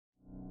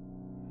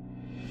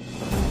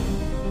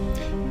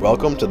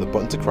Welcome to the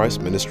Button to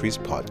Christ Ministries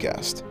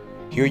podcast.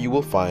 Here you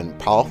will find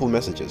powerful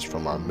messages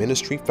from our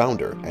ministry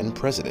founder and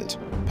president,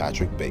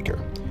 Patrick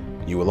Baker.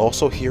 You will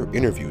also hear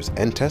interviews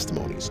and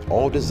testimonies,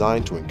 all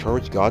designed to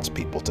encourage God's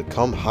people to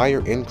come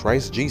higher in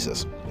Christ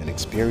Jesus and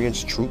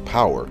experience true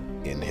power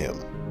in Him.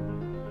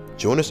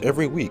 Join us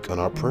every week on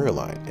our prayer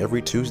line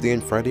every Tuesday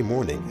and Friday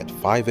morning at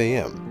 5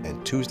 a.m.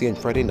 and Tuesday and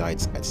Friday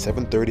nights at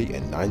 7:30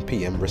 and 9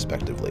 p.m.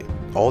 respectively.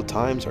 All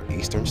times are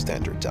Eastern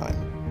Standard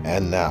Time.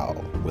 And now,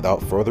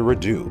 without further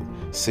ado,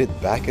 sit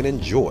back and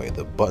enjoy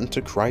the Button to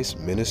Christ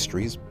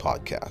Ministries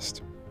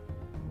podcast.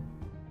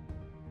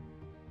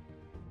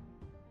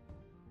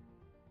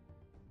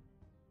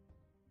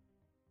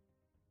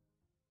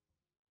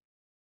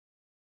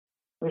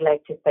 We'd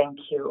like to thank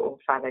you, oh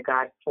Father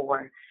God,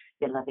 for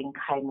your loving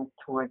kindness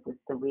towards us,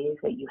 the ways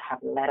that you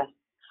have led us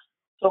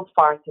so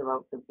far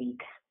throughout the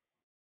week.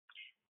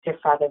 Dear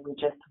Father, we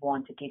just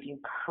want to give you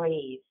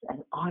praise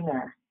and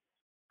honor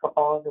for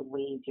all the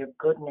ways, your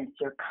goodness,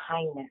 your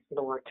kindness,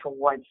 Lord,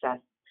 towards us.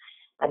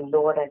 And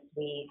Lord, as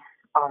we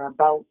are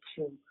about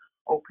to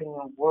open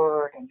your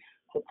word and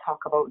to talk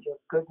about your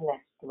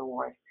goodness,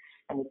 Lord,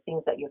 and the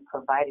things that you've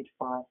provided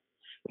for us,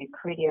 we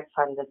pray, dear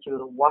Father, that you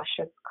will wash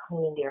us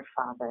clean, dear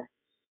Father.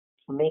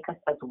 Make us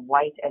as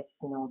white as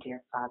snow,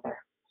 dear Father.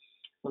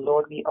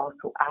 Lord, we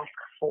also ask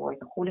for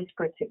the Holy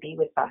Spirit to be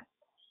with us,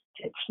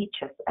 to teach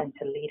us and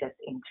to lead us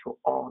into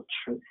all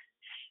truth.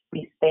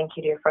 We thank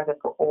you, dear Father,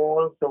 for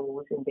all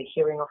those in the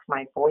hearing of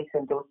my voice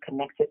and those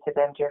connected to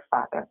them, dear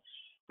Father.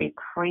 We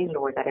pray,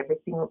 Lord, that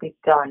everything will be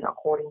done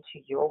according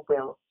to your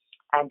will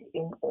and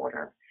in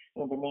order.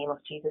 In the name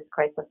of Jesus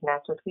Christ of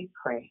Nazareth, we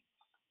pray.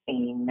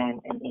 Amen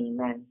and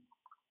amen.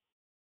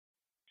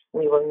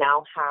 We will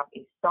now have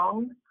a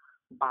song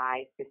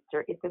by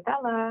Sister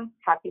Isabella.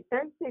 Happy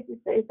Thursday,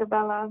 Sister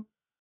Isabella.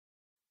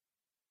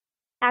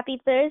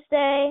 Happy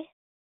Thursday.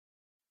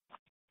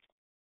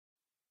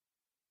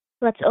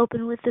 Let's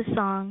open with the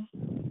song.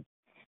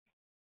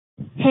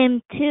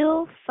 Hymn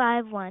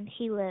 251,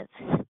 He Lives.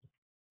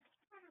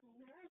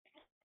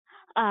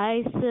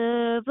 I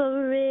serve a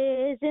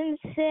risen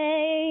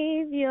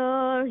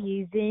Savior,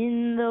 He's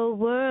in the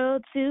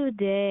world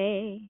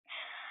today.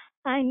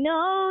 I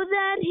know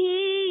that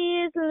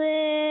He is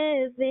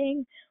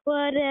living,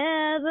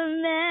 whatever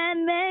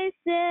man may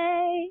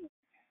say.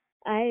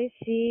 I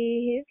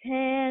see His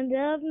hand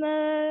of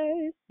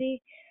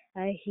mercy,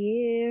 I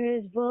hear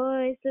His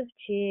voice of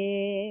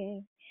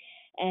cheer,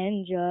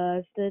 and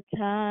just the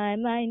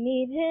time I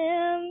need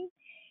Him,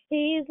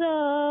 He's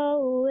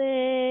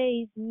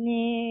always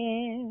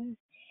near.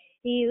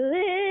 He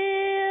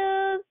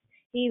lives,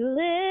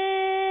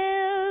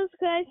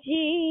 Christ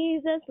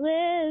Jesus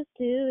lives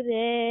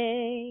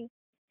today.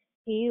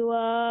 He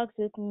walks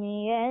with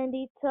me and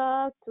He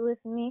talks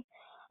with me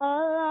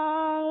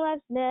along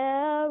life's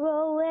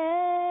narrow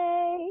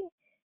way.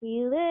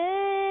 He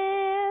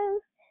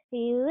lives,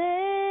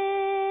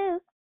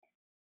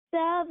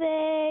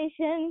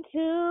 salvation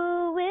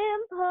to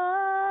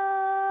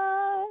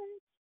impart.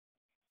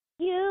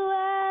 You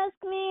ask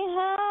me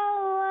how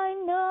I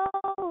know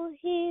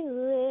He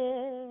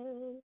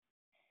lives.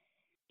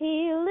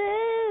 He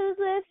lives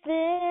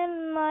within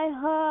my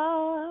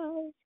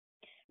heart.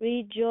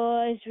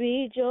 Rejoice,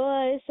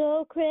 rejoice,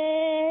 O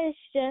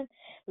Christian,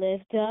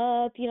 lift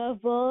up your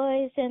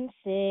voice and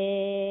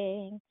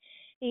sing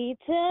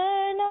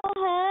eternal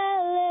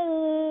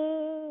hallelujahs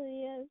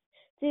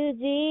to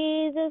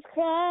Jesus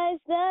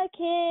Christ the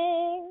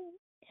King,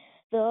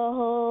 the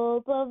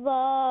hope of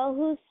all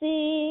who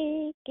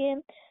seek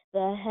Him,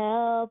 the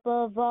help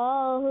of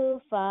all who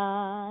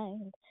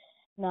find.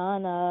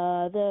 None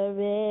other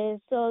is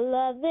so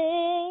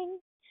loving,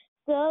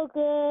 so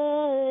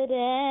good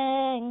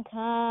and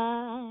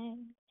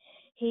kind.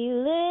 He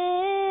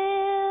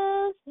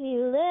lives,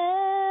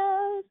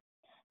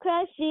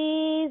 Christ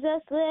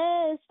Jesus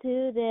lives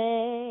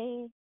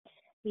today.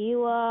 He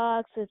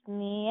walks with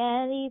me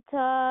and He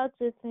talks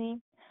with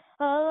me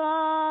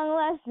along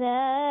life's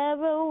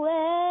narrow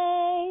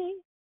way.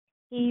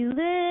 He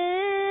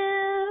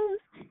lives,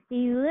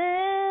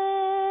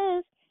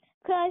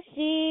 Christ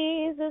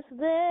Jesus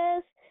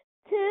lives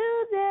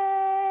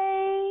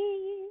today.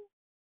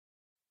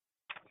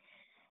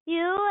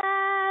 You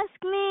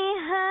ask me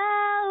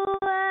how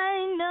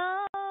I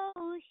know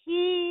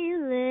He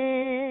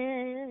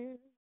lives.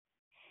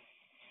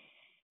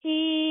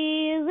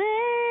 He lives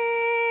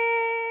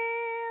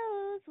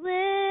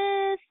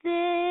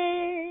within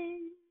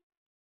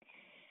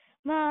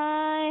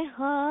my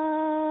heart.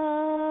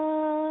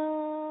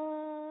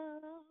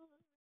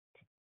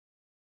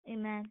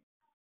 Amen.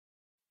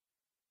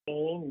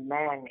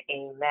 Amen.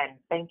 Amen.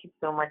 Thank you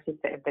so much,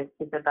 Sister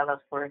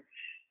Isabella, for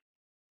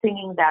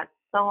singing that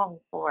song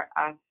for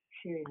us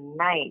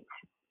tonight.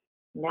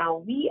 Now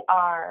we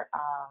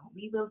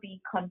will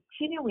be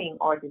continuing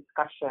our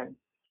discussion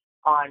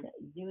on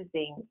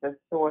using the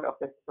sword of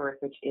the Spirit,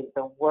 which is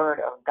the Word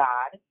of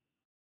God.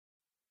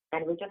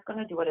 And we're just going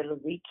to do a little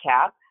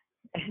recap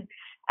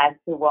as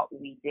to what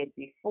we did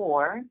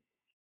before,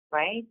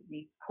 right?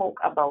 We spoke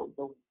about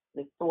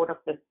the sword of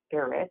the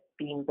Spirit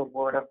being the Word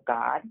Word of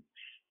God,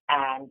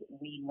 and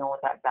we know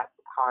that that's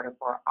part of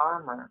our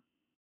armor,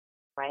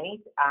 right?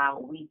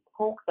 We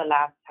spoke the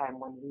last time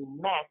when we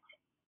met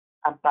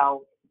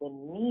about the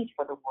need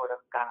for the Word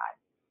of God,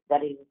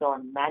 that it is our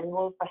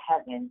manual for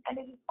heaven and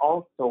it is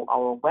also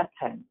our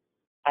weapon.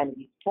 And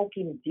we spoke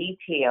in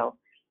detail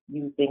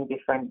using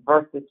different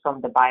verses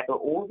from the Bible,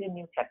 Old and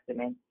New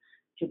Testament,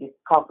 to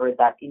discover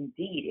that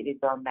indeed it is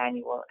our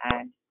manual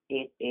and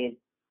it is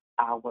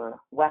our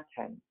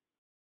weapon.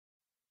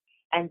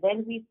 And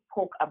then we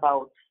spoke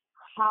about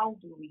how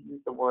do we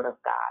use the Word of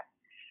God.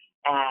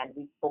 And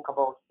we spoke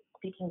about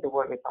speaking the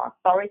Word with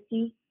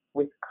authority,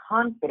 with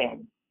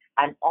confidence,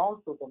 and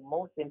also the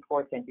most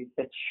important is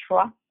to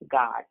trust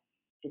God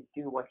to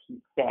do what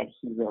He said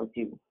He will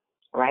do,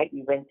 right?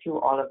 We went through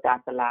all of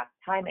that the last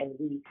time, and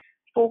we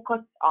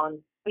focused on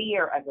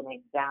fear as an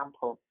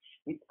example.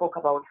 We spoke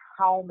about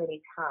how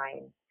many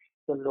times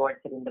the Lord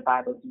said in the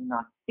Bible, do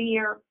not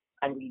fear,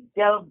 and we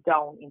delved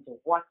down into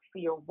what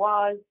fear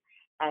was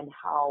and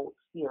how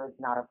fear is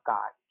not of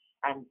God.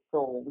 And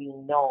so we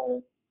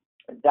know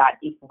that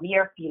if we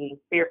are feeling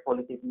fearful,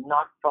 it is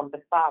not from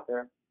the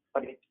Father,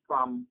 but it's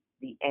from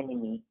the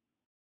enemy,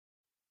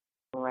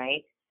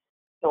 right?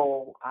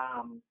 So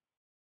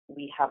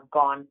we have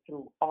gone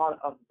through all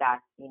of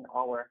that in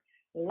our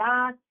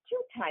last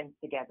 2 times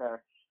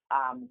together.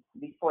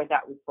 Before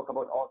that, we spoke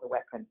about all the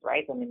weapons,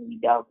 right? And then we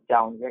delved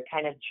down. We're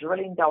kind of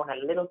drilling down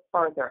a little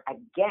further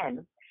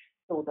again.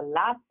 So the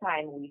last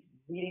time we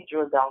really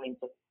drilled down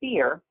into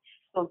fear.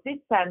 So this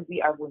time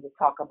we are going to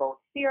talk about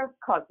fear's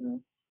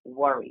cousin,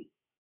 worry.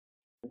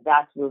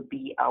 That will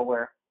be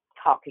our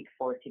topic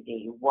for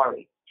today,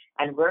 worry.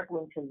 And we're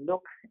going to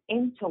look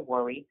into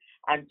worry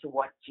and to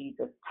what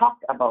Jesus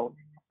talked about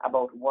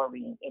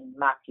worrying in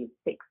Matthew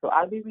 6. So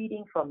I'll be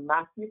reading from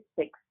Matthew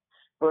 6,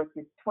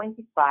 verses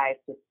 25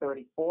 to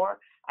 34,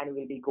 and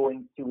we'll be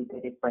going through the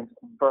different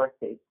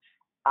verses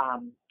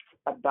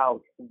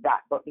about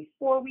that. But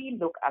before we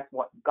look at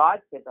what God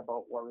says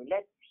about worry,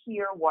 let's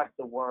hear what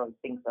the world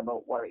thinks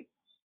about worry.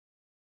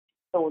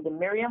 So the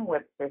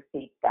Merriam-Webster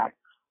states that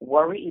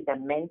worry is a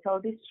mental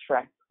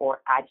distress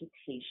or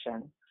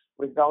agitation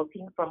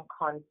resulting from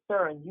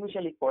concern,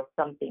 usually for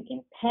something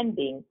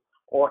impending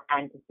or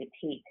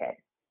anticipated,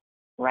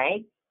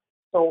 right?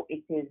 So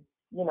it is,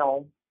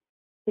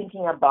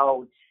 thinking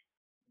about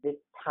this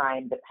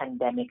time, the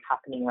pandemic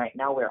happening right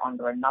now. We're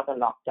under another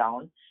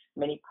lockdown.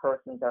 Many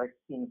persons are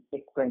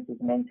experiencing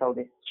mental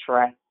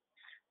distress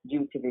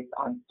due to this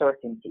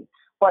uncertainty.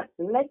 But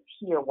let's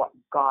hear what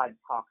God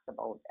talks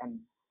about and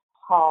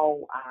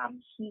how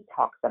He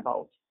talks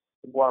about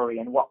worry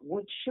and what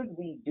should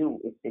we do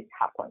if this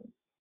happens.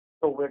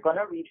 So we're going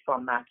to read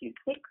from Matthew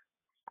 6,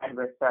 and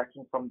we're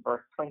starting from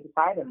verse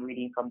 25 and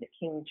reading from the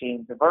King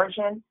James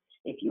Version.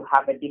 If you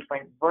have a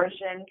different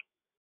version,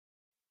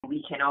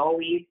 we can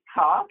always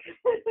talk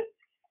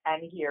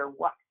and hear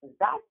what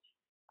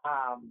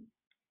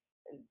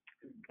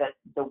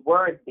the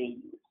word they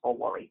use for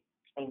worry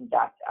in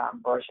that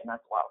version as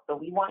well. So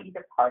we want you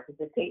to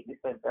participate. This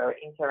is a very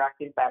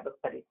interactive Bible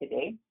study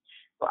today.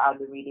 So I'll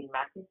be reading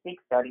Matthew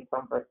 6, starting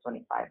from verse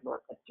 25. Lord,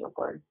 bless your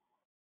word.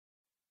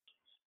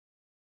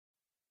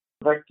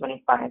 Verse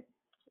 25.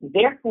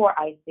 Therefore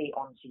I say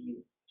unto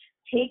you,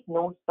 take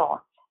no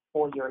thought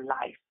for your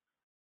life,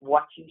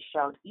 what you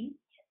shall eat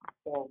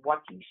or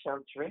what you shall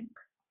drink,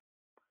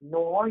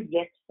 nor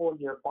yet for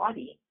your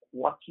body,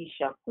 what you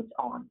shall put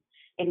on.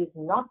 Is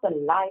not the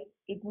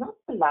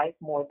life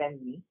more than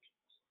meat,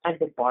 and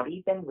the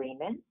body than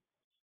raiment?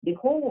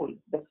 Behold,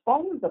 the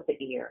fowls of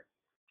the air,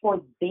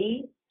 for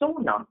they sow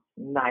not,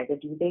 neither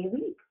do they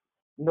reap,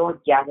 nor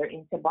gather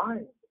into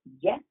barns,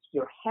 yet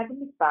your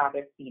heavenly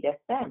Father feedeth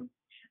them.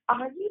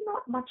 Are ye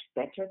not much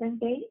better than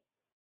they?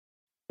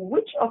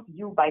 Which of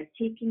you by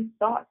taking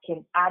thought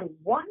can add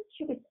 1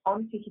 cubit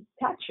unto his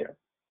stature?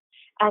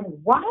 And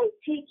why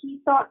take ye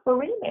thought for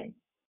raiment?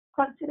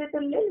 Consider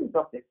the lilies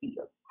of the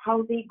field,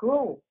 how they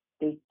grow.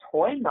 They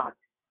toil not,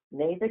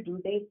 neither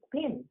do they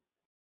spin.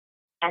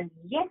 And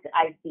yet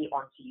I say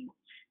unto you,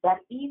 that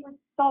even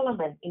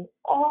Solomon in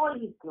all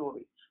his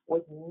glory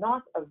was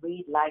not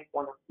arrayed like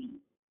one of these.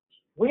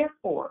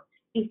 Wherefore,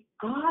 if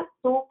God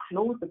so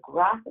clothe the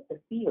grass of the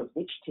field,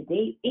 which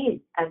today is,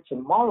 and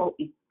tomorrow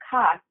is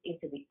cast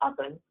into the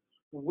oven,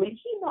 will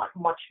he not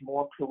much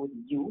more clothe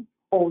you,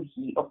 O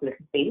ye of little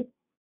faith?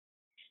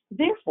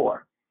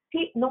 Therefore,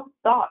 take no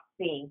thought,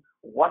 saying,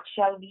 what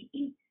shall we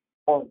eat?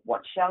 Or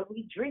what shall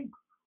we drink?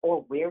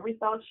 Or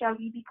wherewithal shall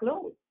we be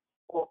clothed?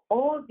 For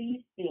all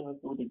these things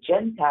do the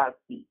Gentiles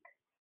seek.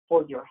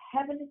 For your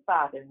heavenly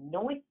Father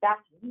knoweth that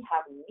ye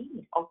have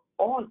need of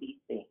all these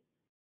things.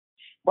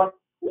 But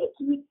seek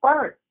ye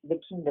first the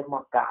kingdom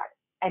of God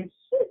and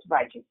his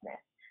righteousness,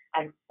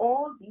 and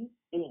all these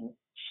things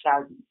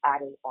shall be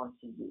added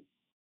unto you.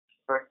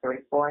 Verse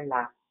 34 and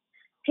last.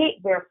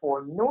 Take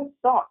therefore no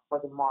thought for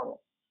the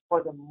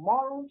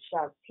morrow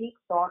shall take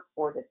thought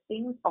for the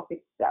things of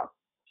itself.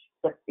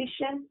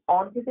 Sufficient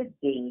unto the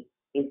day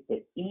is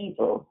the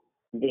evil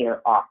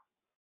thereof.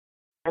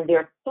 And there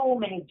are so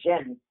many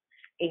gems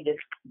in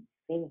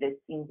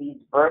these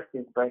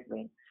verses,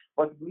 brethren.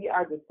 But we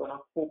are just going to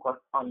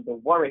focus on the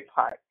worry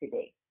part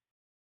today,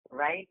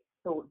 right?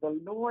 So the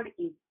Lord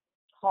is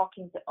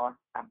talking to us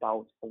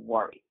about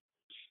worry.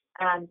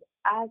 And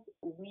as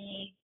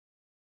we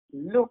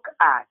look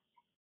at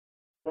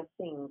the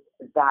things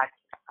that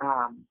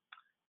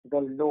the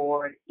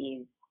Lord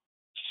is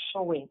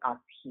showing us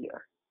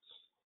here,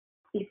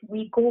 if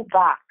we go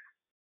back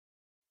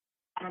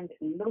and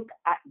look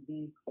at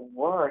these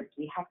words,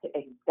 we have to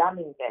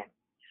examine them,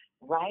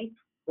 right?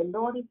 The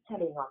Lord is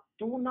telling us,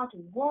 do not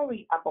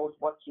worry about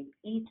what you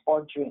eat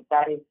or drink.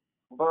 That is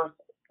verse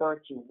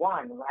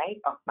 31,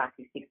 right, of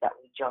Matthew 6 that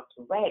we just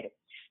read.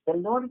 The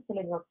Lord is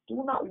telling us,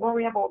 do not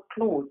worry about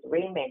clothes,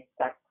 raiment,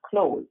 that's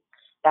clothes.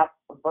 That's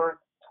verse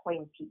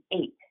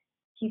 28.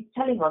 He's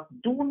telling us,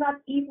 do not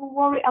even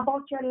worry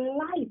about your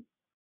life.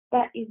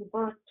 That is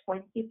verse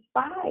 25.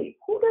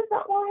 Who does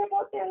not worry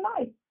about their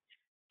life?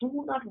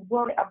 Do not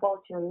worry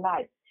about your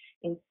life.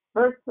 In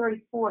verse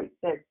 34, it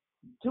says,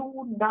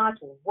 do not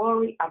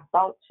worry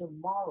about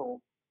tomorrow.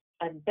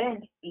 And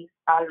then if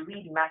I'll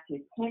read Matthew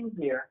 10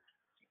 here,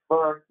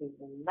 verses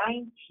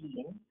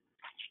 19,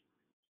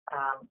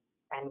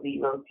 and we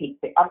will take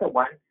the other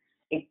one.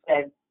 It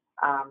says,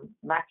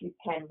 Matthew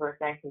 10, verse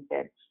 19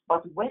 says,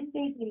 but when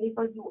they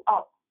deliver you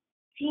up,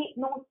 take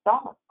no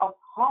thought of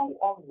how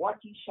or what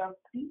you shall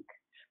speak,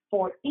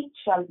 for it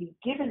shall be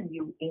given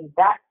you in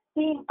that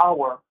same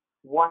hour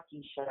what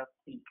ye shall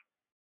speak.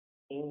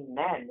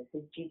 Amen.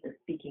 This is Jesus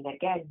speaking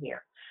again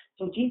here.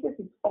 So Jesus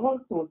is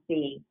also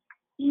saying,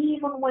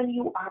 even when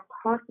you are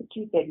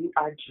persecuted, you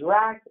are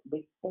dragged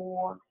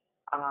before,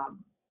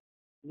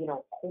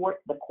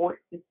 the court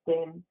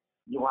system,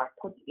 you are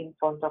put in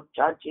front of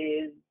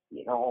judges,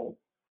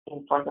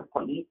 in front of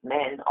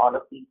policemen, all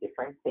of these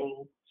different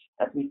things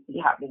that we see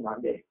happening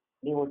on the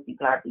news.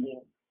 People are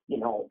being,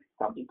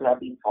 some people are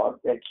being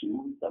falsely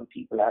accused, some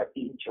people are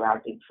being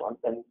dragged in front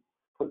and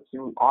put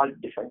through all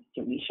different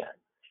situations.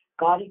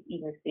 God is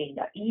even saying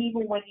that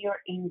even when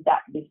you're in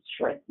that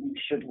distress, you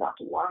should not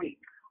worry.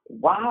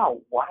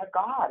 Wow, what a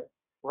God,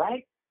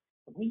 right?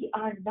 We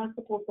are not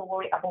supposed to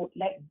worry about,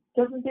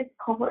 doesn't this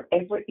cover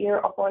every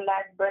area of our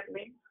lives,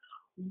 brethren?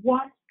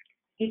 What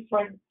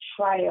different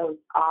trials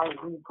are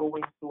we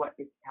going through at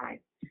this time?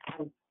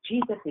 And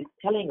Jesus is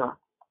telling us,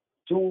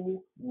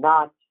 do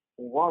not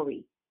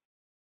worry.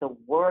 The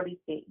word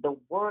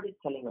is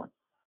telling us,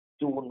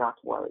 do not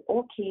worry.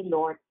 Okay,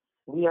 Lord,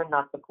 we are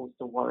not supposed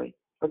to worry.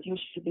 But you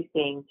should be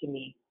saying to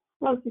me,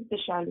 well, Sister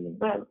Charlene,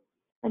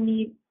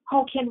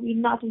 how can we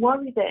not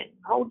worry then?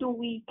 How do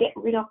we get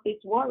rid of this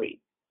worry?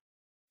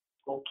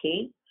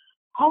 Okay,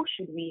 how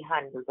should we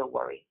handle the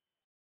worry?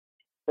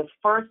 The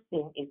first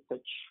thing is to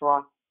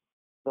trust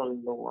the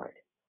Lord,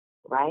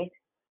 right?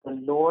 The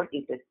Lord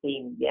is the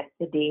same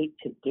yesterday,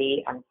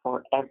 today, and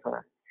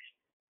forever.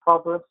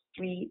 Proverbs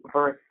 3,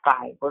 verse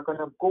 5. We're going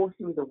to go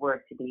through the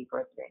word today,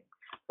 brethren.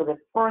 So the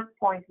first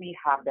point we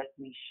have that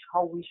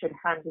how we should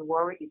handle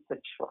worry is to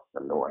trust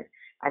the Lord.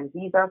 And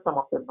these are some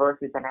of the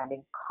verses, and I'm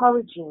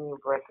encouraging you,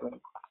 brethren,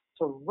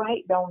 to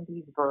write down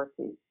these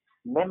verses.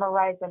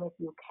 Memorize them if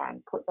you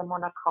can. Put them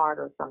on a card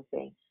or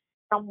something,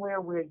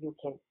 somewhere where you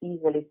can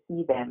easily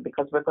see them,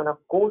 because we're going to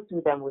go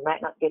through them. We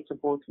might not get to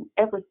go through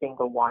every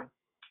single one,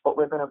 but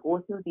we're going to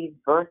go through these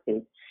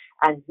verses,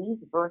 and these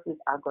verses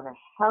are going to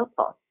help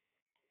us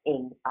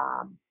in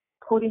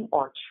putting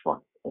our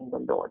trust in the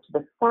Lord.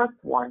 The first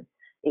one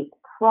is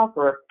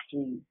Proverbs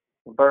 3,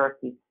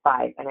 verses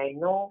 5. And I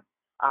know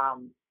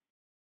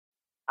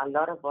a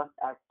lot of us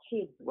as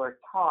kids were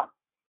taught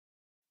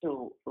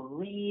to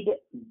read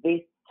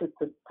this,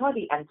 to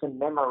study and to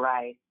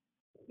memorize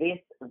this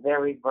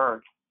very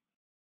verse,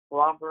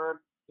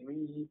 Proverbs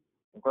 3,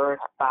 verse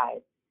 5.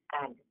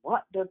 And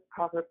what does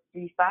Proverbs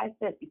 3, 5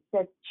 say? It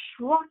says,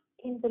 trust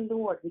in the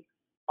Lord with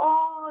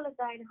all of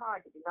thine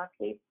heart. It does not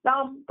say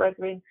some,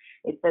 brethren.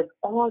 It says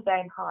all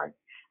thine heart.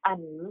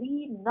 And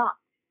lean not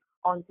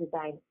unto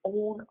thine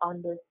own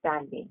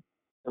understanding.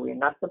 So we're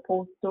not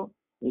supposed to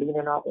lean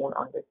on our own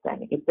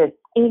understanding. It says,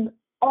 in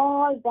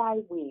all thy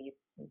ways,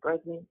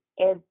 brethren,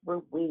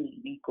 every way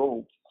we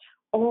go,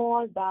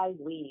 all thy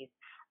ways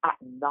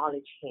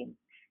acknowledge him,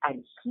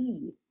 and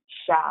he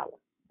shall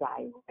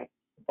direct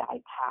thy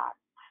path.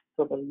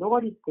 So the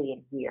Lord is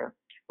saying here,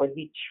 when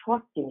we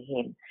trust in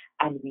him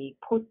and we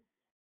put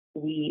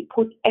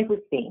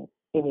everything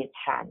in his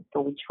hands,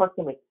 so we trust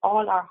him with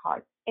all our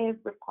hearts,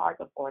 every part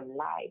of our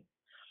life,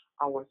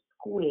 our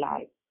school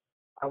life,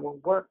 our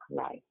work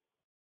life,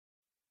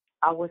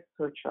 our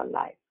spiritual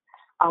life,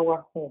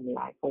 our home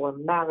life, our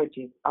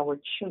marriages, our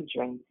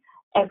children,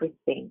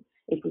 everything.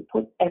 If we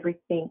put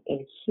everything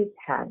in his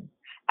hands,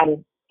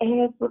 and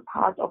in every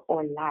part of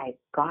our life,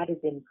 God is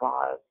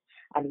involved,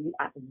 and we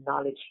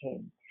acknowledge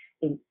him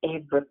in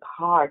every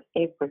part,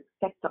 every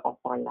sector of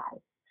our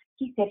life.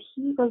 He said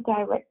he will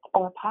direct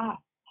our path.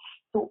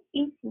 So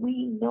if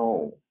we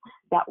know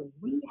that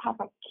we have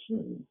a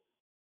king,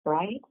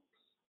 right,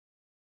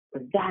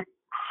 that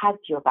has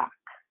your back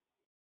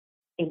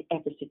in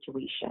every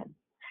situation.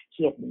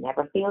 He has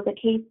never failed a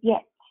case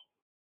yet.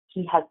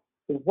 He has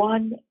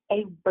won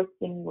every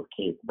single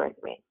case,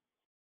 brethren.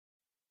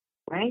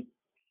 right?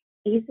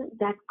 Isn't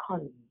that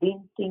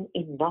convincing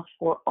enough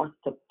for us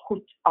to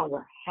put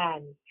our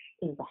hands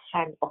in the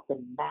hand of the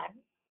man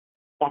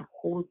that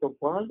holds the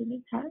world in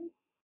his hands?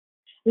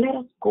 Let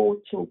us go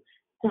to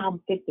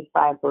Psalm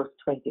 55, verse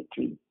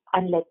 23,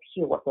 and let's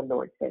hear what the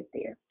Lord says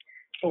there.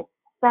 So,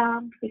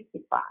 Psalm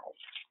 55,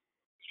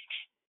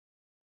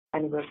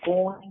 and we're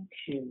going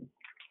to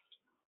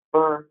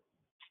verse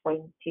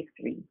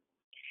 23.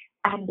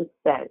 And it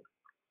says,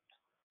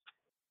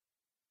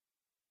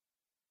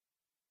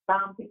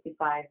 Psalm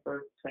 55,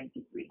 verse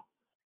 23.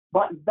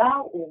 But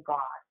thou, O God,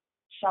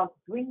 shalt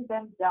bring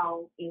them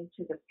down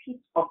into the pit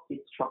of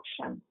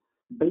destruction.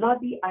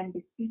 Bloody and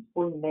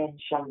deceitful men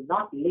shall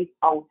not live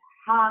out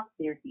half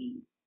their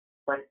deeds,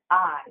 but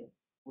I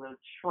will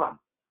trust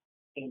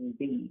in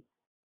thee.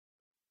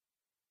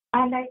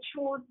 And I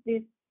chose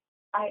this,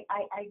 I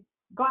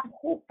got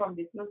hope from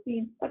this. You know,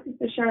 saying, but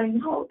Sister Sharon,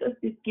 how does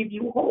this give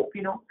you hope?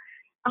 You know,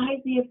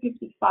 Isaiah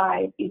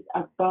 55 is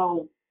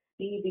about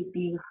David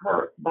being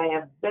hurt by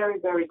a very,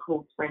 very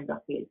close friend of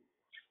his.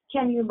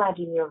 Can you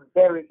imagine your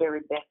very,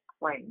 very best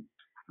friend?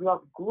 You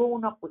have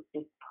grown up with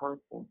this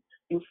person.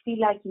 You feel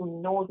like you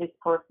know this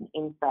person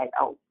inside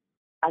out.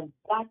 And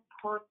that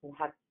person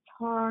has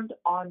turned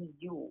on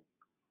you,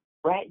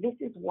 right? This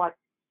is what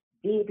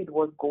David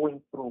was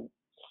going through.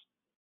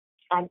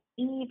 And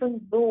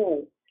even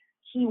though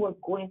he was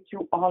going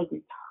through all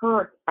this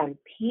hurt and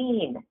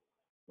pain,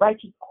 right?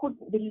 He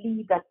couldn't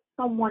believe that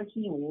someone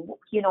he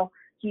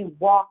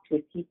walked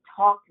with, he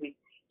talked with,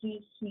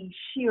 he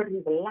shared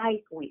his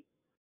life with,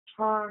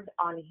 turned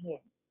on him.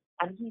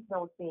 And he's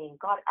now saying,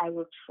 God, I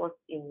will trust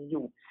in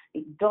you.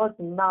 It does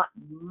not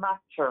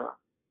matter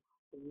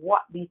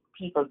what these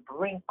people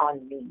bring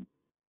on me.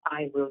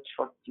 I will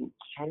trust you.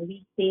 Can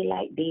we say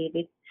like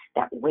David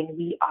that when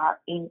we are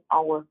in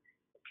our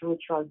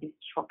spiritual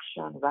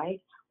destruction,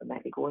 right? We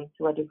might be going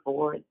through a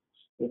divorce.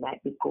 We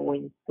might be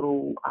going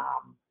through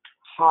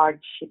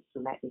hardships.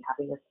 We might be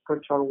having a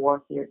spiritual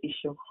warfare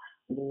issue.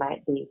 We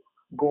might be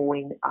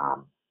going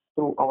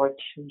through our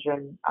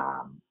children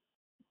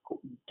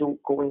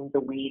going the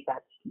way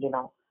that,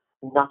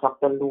 not of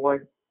the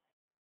Lord.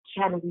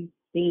 Can we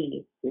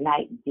say,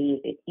 like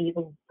David,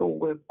 even though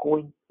we're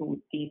going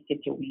through these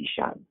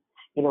situations,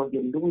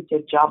 you lose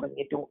your job and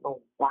you don't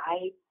know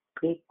why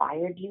they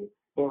fired you?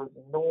 There is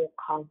no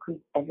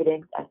concrete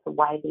evidence as to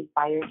why they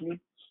fired you,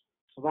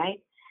 right?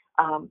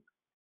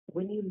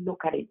 When you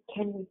look at it,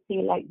 can we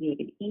say, like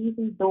David,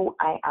 even though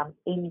I am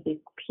in this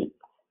pit,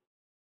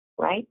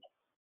 right?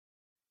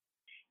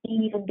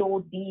 Even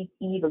though these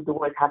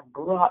evildoers have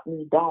brought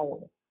me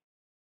down,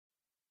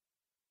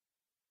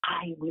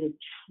 I will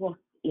trust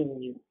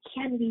in you.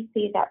 Can we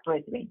say that,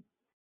 brethren?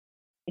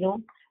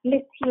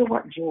 Let's hear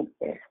what Job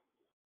says.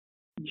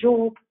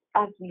 Job,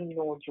 as we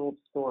know Job's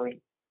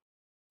story,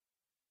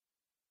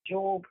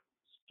 Job's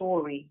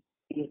story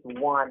is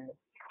one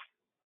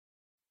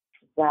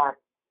that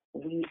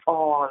we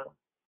all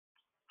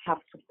have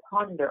to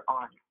ponder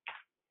on,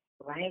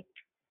 right?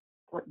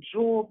 But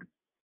Job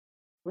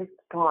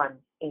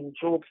responds in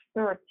Job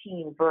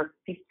 13, verse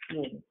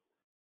 15.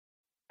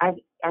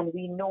 And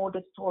we know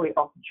the story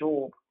of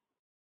Job,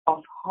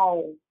 of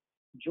how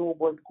Job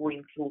was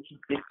going through his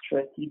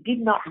distress. He did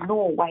not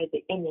know why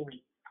the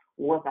enemy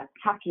was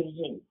attacking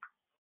him,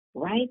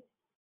 right?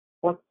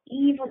 But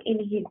even in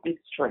his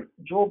distress,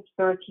 Job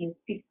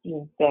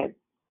 13:15 says,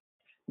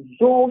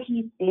 though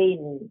he slay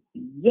me,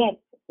 yet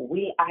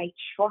will I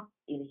trust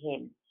in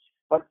him,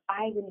 but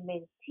I will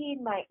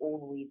maintain my own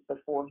ways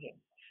before him.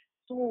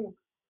 So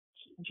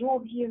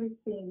Job here is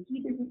saying he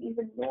didn't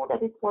even know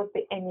that it was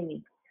the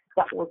enemy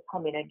that was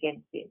coming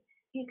against him.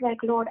 He's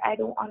like, Lord, I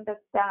don't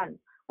understand.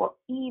 But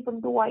even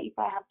though if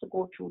I have to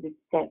go through this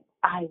test,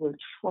 I will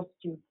trust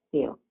you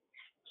still.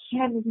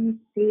 Can we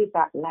say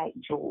that like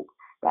Job?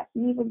 That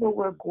even though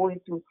we're going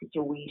through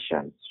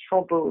situations,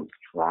 troubles,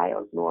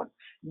 trials, Lord,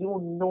 you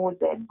know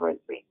them,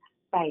 brethren,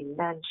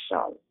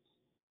 financial,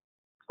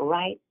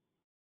 right?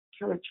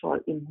 Spiritual,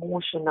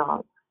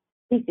 emotional,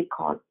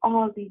 physical,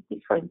 all these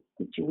different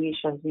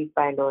situations we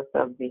find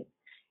ourselves in.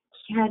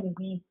 Can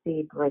we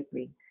say,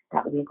 brethren,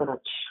 that we're going to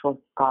trust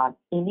God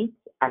in it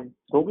and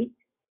through it?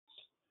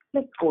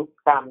 Let's go to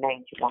Psalm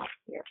 91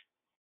 here.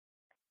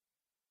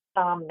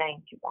 Psalm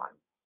 91.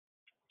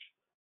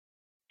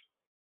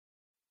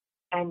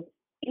 And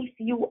if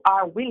you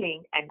are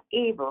willing and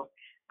able,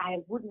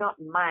 I would not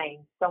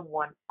mind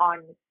someone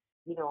unmuting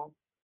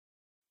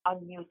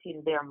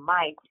their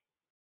mic,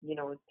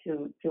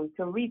 to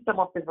read some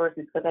of the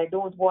verses, because I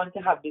don't want to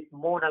have this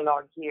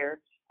monologue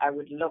here. I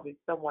would love if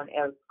someone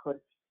else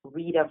could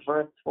read a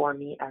verse for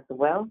me as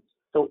well.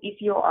 So if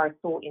you are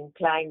so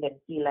inclined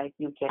and feel like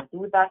you can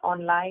do that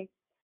online,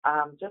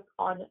 just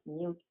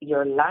unmute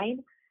your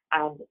line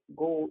and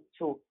go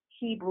to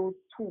Hebrews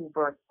 2,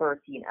 verse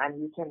 13,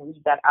 and you can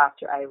read that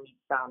after I read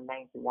Psalm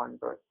 91,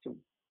 verse 2.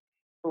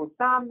 So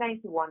Psalm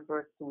 91,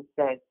 verse 2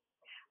 says,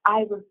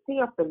 I will say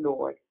of the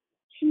Lord,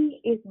 he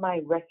is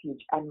my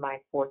refuge and my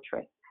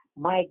fortress.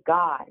 My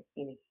God,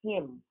 in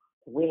him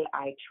will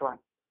I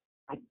trust.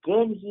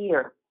 Again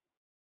here,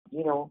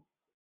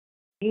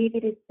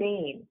 David is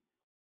saying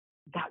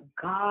that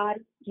God,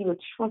 he will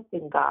trust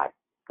in God.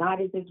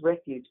 God is his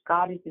refuge.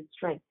 God is his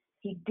strength.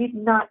 He did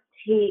not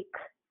take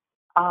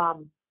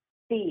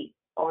faith,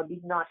 or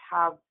did not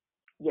have,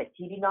 yes,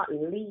 he did not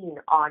lean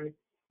on,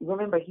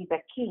 remember, he's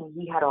a king.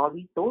 He had all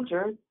these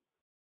soldiers.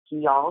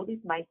 He had all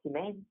these mighty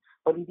men,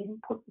 but he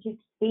didn't put his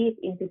faith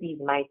into these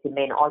mighty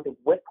men or the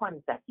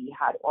weapons that he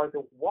had or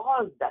the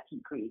walls that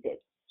he created.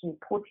 He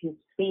put his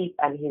faith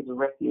and his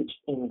refuge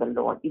in the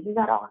Lord. Isn't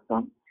that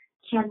awesome?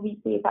 Can we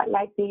say that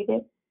like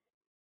David?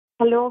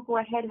 Hello, go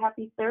ahead.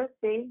 Happy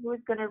Thursday. Who is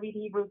going to read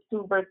Hebrews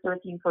 2, verse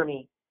 13 for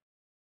me?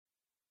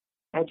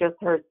 I just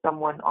heard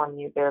someone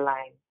unmute their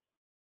line.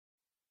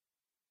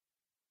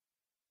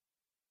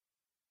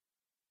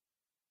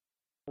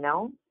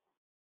 No?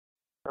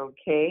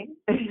 Okay.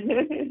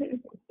 Hello,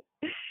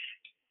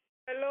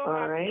 All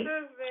happy right.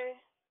 Thursday.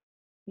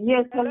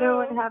 Yes, hello,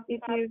 Hello. and happy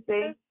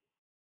Tuesday.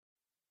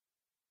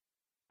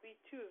 Happy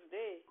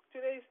Tuesday.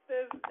 Today's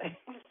Thursday.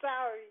 I'm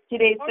sorry.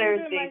 Today's How are you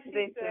doing, Thursday. my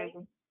Today's sister?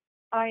 Thursday.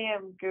 I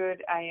am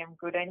good. I am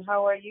good. And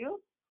how are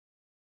you?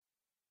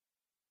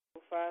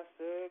 So far,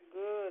 so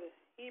good.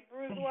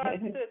 Hebrews what?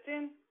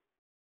 13?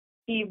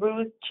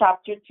 Hebrews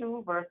chapter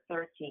 2, verse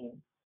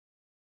 13.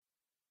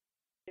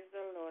 Praise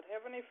the Lord.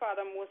 Heavenly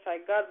Father, Most High,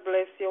 God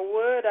bless your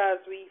word as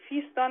we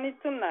feast on it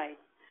tonight.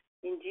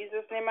 In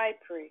Jesus' name I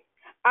pray.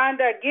 And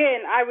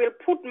again, I will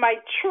put my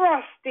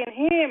trust in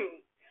him.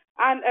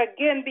 And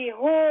again,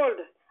 behold,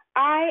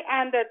 I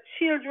and the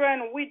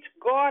children which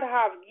God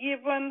have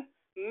given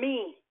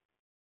me.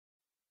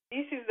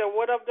 This is the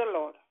word of the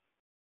Lord.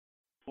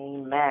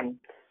 Amen.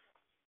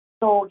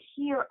 So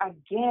here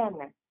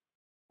again,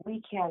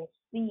 we can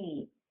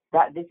see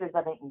that this is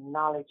an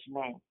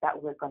acknowledgement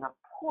that we're going to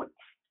put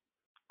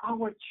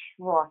our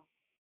trust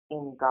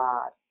in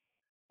God,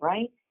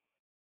 right?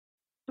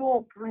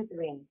 So,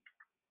 brethren,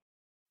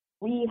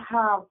 we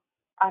have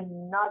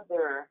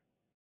another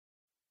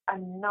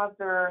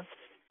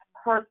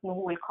person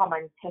who will come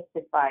and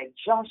testify,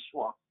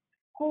 Joshua.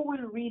 Who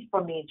will read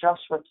for me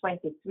Joshua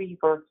 23,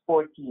 verse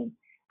 14?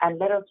 And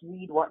let us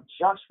read what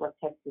Joshua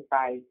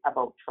testifies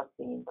about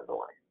trusting in the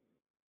Lord.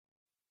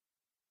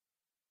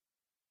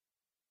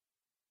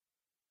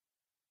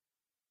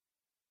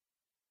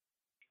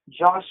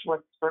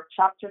 Joshua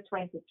chapter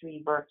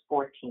 23, verse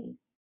 14.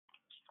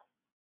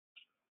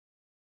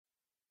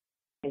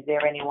 Is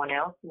there anyone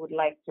else who would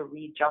like to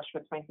read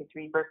Joshua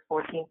 23, verse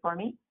 14 for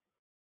me?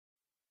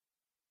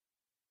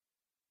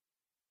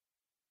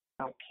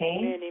 Okay.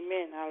 Amen,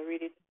 amen. I'll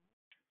read it.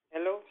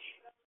 Hello?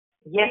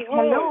 Yes,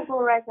 Behold, hello, go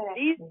right ahead.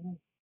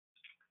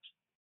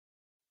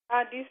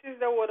 This is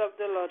the word of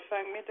the Lord.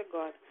 Thank me to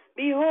God.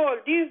 Behold,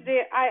 this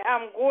day I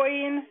am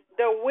going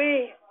the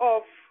way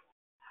of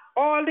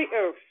all the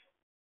earth,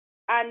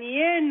 and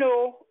ye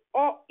know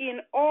in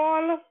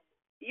all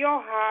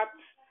your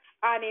hearts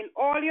and in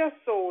all your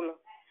soul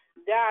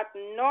that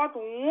not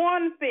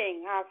one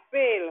thing hath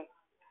failed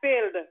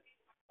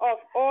of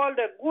all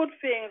the good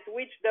things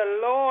which the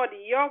Lord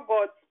your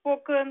God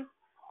spoken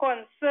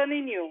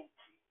concerning you.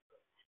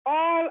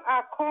 All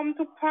are come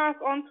to pass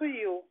unto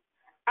you,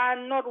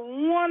 and not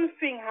one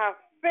thing hath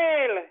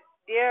failed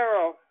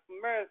thereof.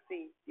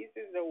 Mercy. This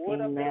is the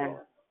word of the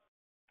Lord.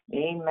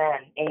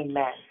 Amen.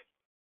 Amen.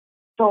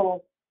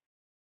 So,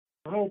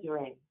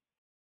 brethren,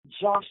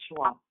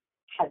 Joshua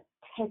has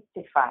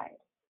testified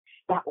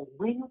that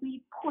when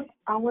we put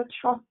our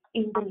trust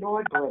in the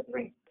Lord,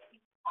 brethren,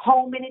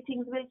 how many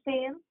things will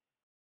fail?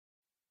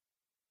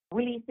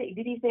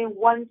 Did he say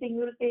one thing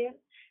will fail?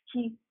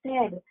 He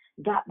said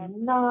that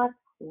not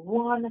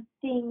one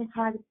thing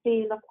has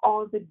failed of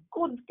all the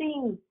good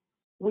things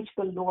which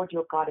the Lord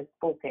your God has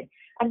spoken.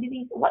 And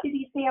what did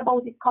he say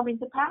about it coming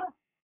to pass?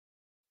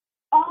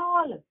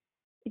 All.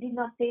 He did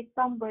not say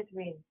some,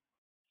 brethren.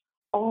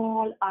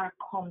 All are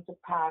come to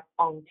pass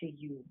unto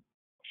you,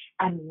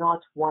 and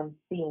not one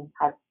thing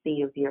has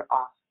failed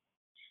thereof.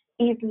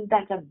 Isn't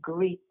that a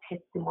great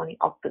testimony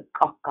of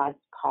God's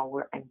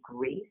power and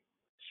grace?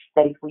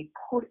 That if we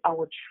put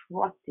our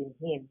trust in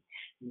him,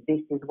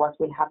 this is what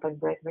will happen,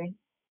 brethren.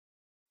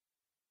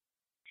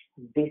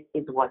 This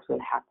is what will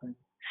happen.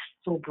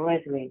 So,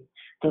 brethren,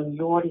 the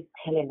Lord is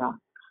telling us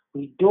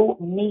we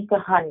don't need to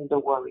handle the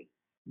worry.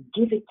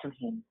 Give it to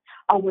him.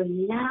 Our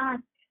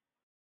last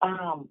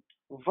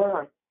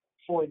verse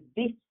for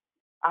this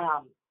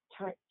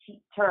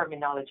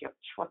terminology of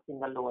trusting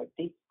the Lord,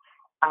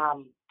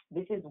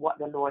 this is what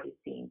the Lord is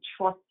saying.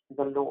 Trust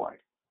the Lord,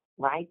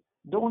 right?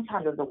 Don't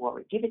handle the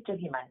worry. Give it to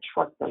him and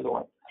trust the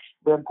Lord.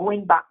 We're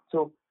going back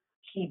to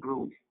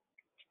Hebrews,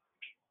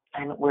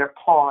 and where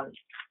Paul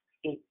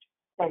is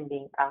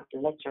sending a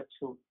letter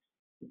to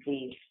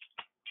the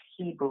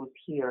Hebrews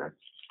here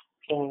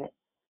in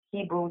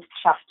Hebrews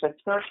chapter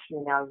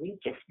 13. I'll read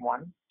this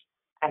one,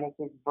 and it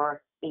is verse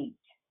 8.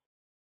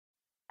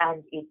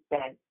 And it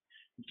says,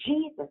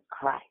 Jesus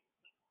Christ,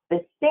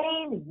 the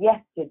same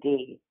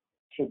yesterday,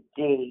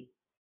 today,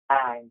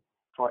 and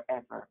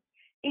forever.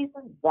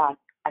 Isn't that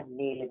a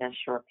nail in a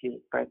sure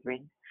place,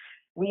 brethren?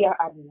 We are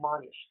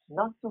admonished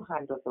not to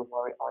handle the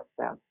worry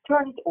ourselves.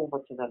 Turn it over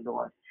to the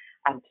Lord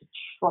and to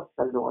trust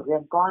the Lord. We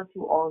have gone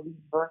through all these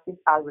verses.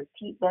 I'll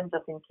repeat them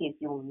just in case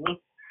you miss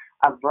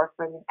a verse.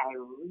 And I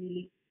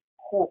really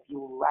hope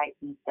you write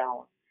these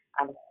down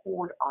and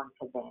hold on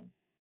to them.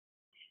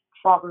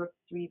 Proverbs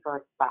 3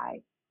 verse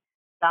 5.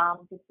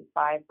 Psalm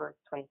 55 verse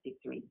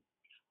 23.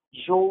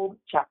 Job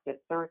chapter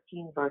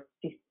 13 verse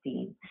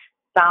 15.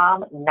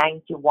 Psalm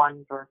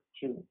 91 verse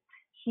 2.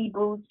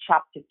 Hebrews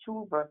chapter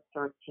 2 verse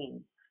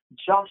 13.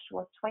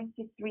 Joshua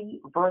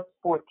 23 verse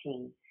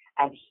 14.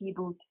 And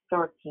Hebrews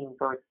 13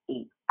 verse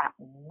 8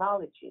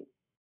 admonishes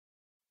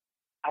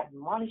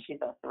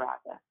us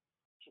rather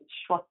to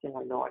trust in the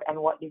Lord. And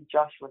what did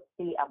Joshua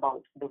say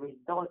about the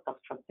results of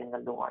trusting the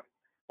Lord?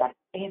 That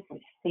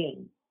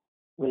everything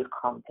will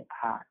come to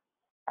pass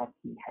as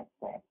he has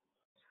said.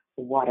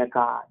 What a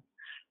God.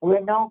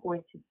 We're now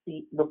going to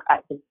look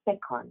at the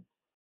second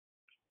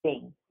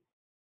thing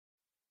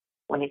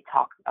when it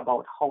talks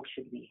about how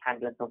should we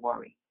handle the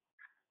worry.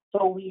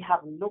 So we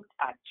have looked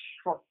at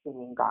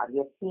trusting in God. We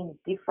have seen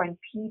different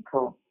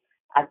people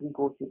as we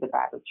go through the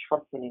Bible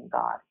trusting in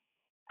God.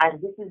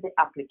 And this is the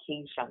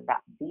application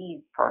that these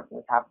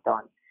persons have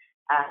done.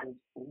 And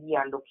we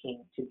are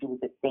looking to do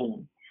the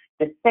same.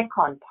 The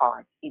second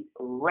part is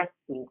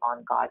resting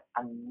on God's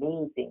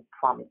amazing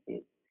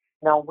promises.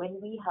 Now, when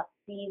we have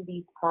seen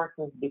these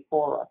persons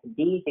before us,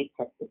 David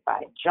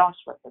testified,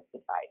 Joshua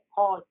testified,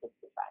 Paul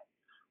testified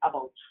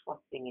about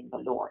trusting in the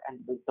Lord and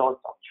the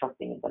results of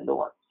trusting in the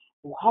Lord.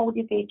 How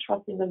did they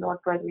trust in the Lord,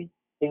 brethren?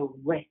 They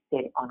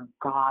rested on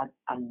God's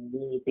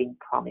amazing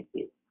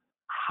promises.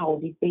 How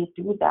did they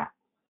do that?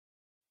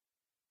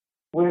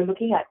 We're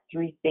looking at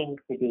three things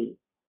today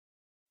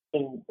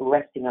in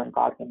resting on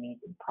God's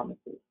amazing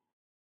promises.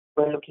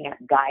 We're looking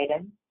at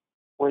guidance,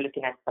 we're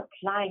looking at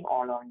supplying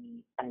all our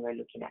needs, and we're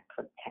looking at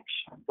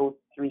protection. Those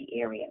three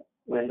areas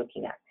we're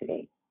looking at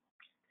today.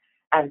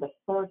 And the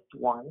first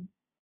one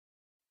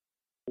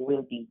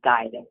will be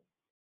guidance.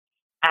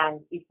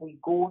 And if we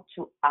go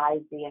to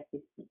Isaiah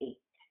 58,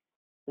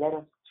 let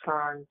us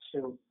turn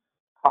to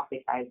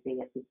Prophet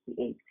Isaiah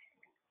 58.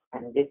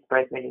 And this,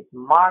 brethren, is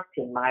marked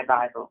in my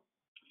Bible.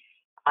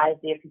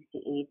 Isaiah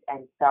 58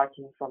 and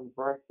starting from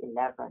verse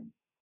 11.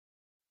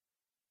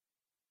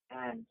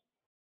 And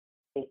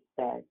it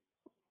says,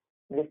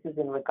 this is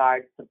in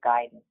regards to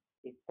guidance.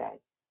 It says,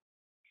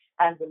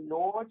 and the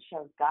Lord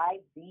shall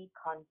guide thee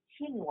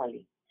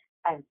continually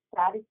and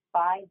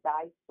satisfy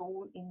thy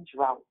soul in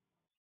drought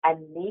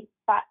and make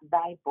fat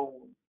thy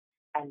bones.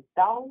 And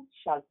thou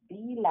shalt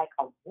be like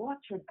a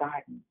watered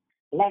garden,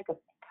 like a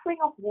spring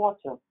of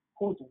water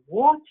whose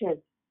waters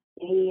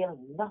fail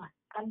not.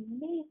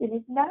 Amazing,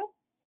 isn't that?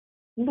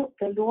 Look,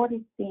 the Lord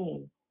is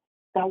saying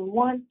that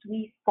once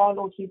we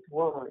follow his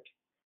word,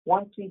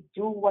 once we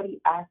do what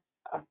he asks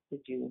us to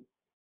do,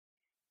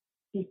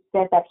 he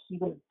said that he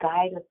will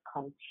guide us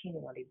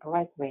continually.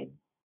 Brethren,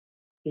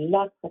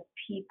 lots of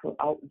people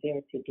out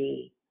there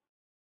today,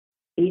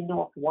 they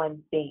know of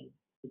one thing,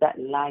 that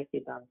life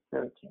is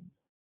uncertain.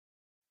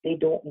 They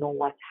don't know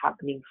what's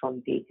happening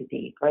from day to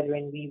day.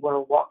 Brethren, we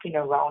were walking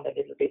around a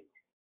little bit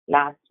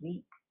last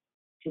week.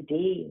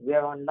 Today,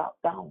 we're on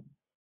lockdown.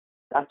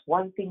 That's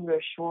one thing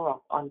we're sure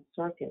of,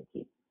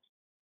 uncertainty.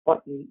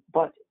 But the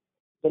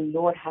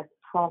Lord has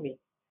promised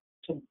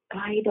to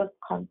guide us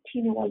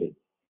continually.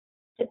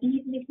 So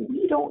even if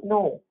we don't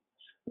know,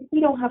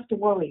 we don't have to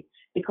worry,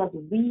 because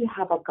we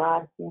have a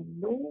God who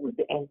knows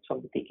the end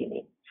from the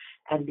beginning.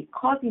 And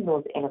because he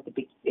knows the end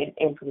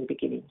from the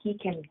beginning, he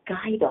can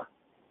guide us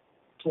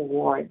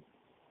towards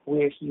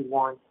where he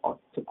wants us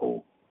to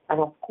go. And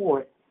of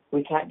course,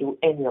 we can't do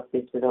any of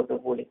this without the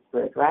Holy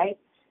Spirit, right?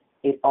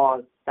 It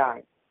all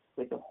starts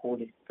with the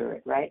Holy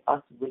Spirit, right?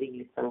 Us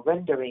willingly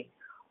surrendering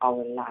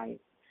our lives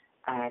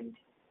and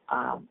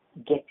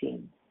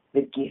getting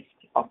the gift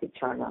of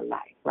eternal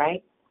life,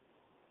 right?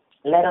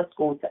 Let us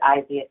go to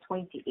Isaiah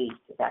 28.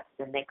 That's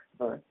the next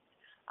verse.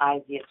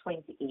 Isaiah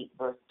 28,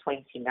 verse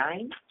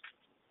 29.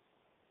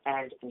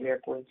 And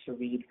we're going to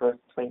read verse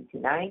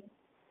 29.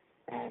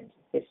 And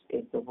this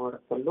is the word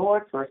of the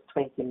Lord, verse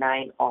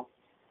 29 of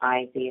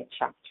Isaiah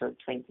chapter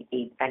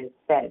 28. And it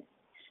says,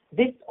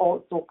 this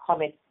also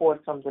cometh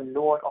forth from the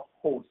Lord of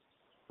hosts,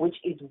 which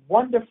is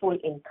wonderful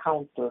in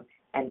counsel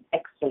and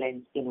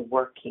excellent in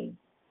working.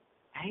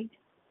 Right?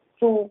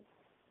 So,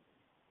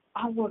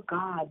 our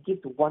God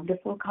gives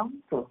wonderful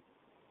counsel,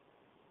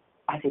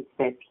 as it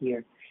says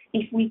here.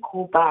 If we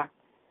go back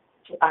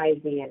to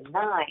Isaiah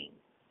 9,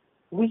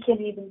 we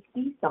can even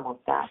see some of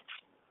that,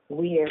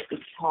 where it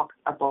talks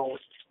about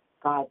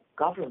God's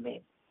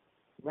government,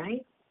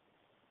 right?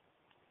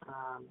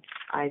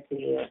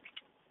 Isaiah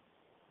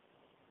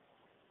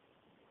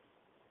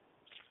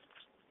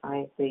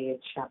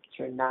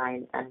chapter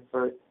 9 and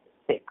verse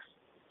 6.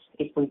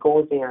 If we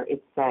go there,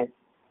 it says,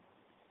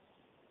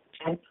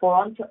 and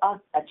for unto us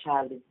a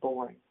child is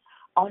born,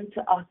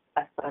 unto us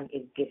a son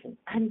is given,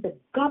 and the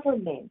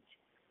government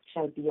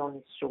shall be on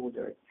his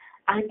shoulders,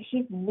 and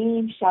his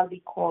name shall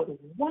be called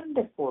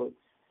Wonderful,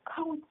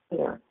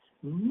 Counselor,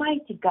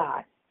 Mighty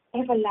God,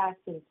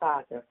 everlasting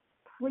Father,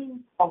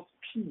 Prince of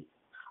peace,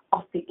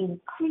 of the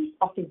increase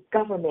of his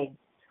government,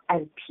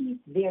 and peace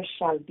there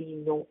shall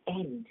be no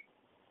end.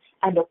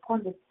 And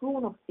upon the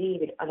throne of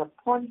David and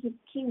upon his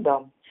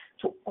kingdom,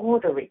 to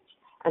order it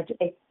and to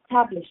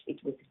establish it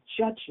with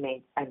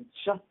judgment and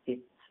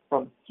justice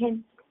from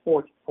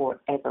henceforth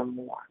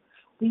forevermore.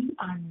 We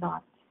are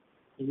not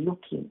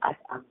looking at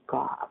a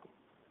God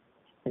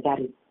that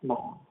is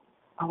small.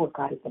 Our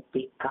God is a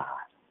big God.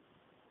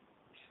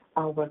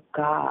 Our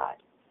God,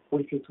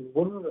 with his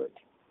word,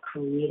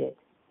 created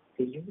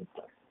the universe.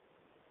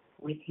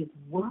 With his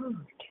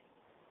word,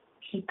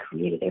 he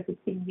created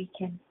everything we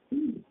can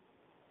see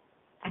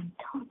and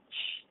touch,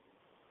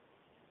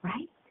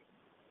 right?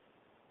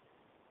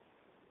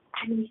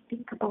 And we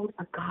think about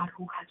a God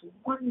who has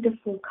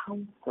wonderful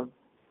counsel,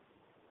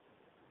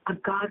 a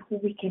God who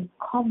we can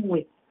come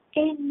with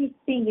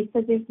anything. It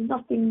says there's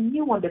nothing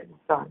new under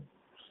the sun.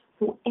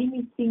 So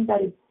anything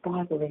that is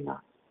bothering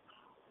us,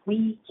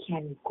 we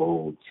can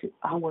go to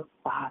our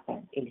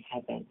Father in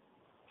heaven,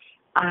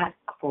 ask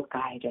for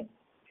guidance,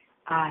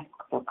 ask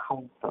for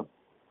counsel.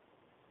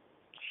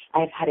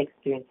 I've had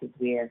experiences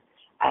where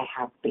I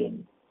have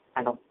been,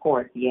 and of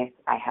course, yes,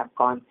 I have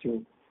gone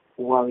through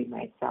worry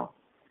myself,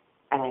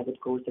 and I would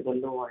go to the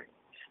Lord.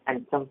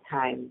 And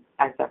sometimes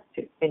as I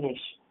to finish,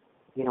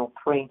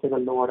 praying to the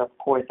Lord, of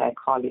course, I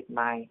call it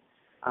my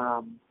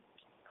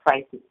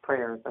crisis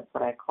prayers. That's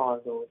what I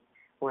call those,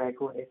 where I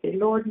go and I say,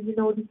 Lord, this is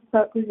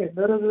happening,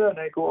 and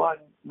I go on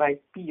my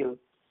spiel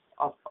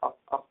of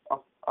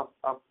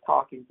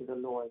talking to the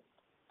Lord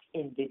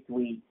in this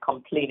way,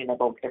 complaining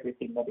about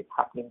everything that is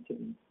happening to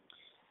me.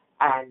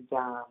 And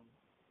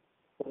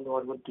the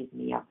Lord would give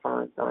me a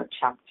verse or a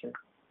chapter,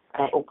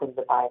 and I open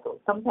the Bible.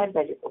 Sometimes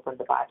I just open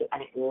the Bible,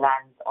 and it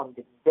lands on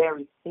the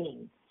very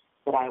thing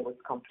that I was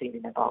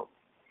complaining about.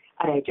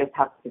 And I just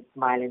have to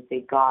smile and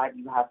say, God,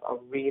 you have a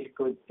really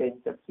good sense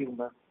of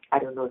humor. I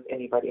don't know if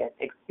anybody has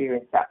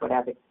experienced that, but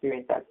I've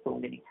experienced that so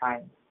many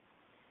times.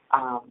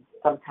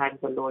 Sometimes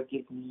the Lord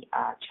gives me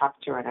a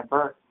chapter and a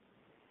verse,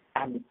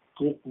 and it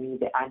gives me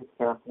the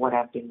answer of what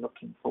I've been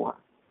looking for.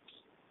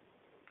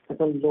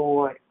 The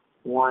Lord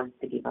wants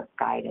to give us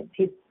guidance.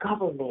 His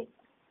government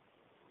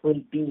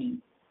will be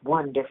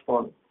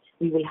wonderful.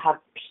 We will have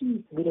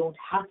peace. We don't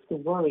have to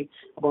worry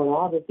about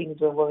all the things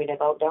we're worried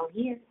about down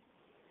here,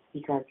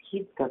 because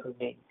his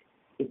government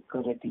is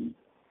going to be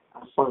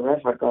a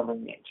forever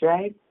government,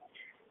 right?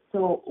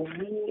 So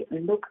we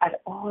look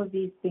at all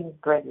these things,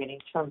 brethren, in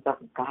terms of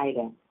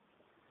guidance.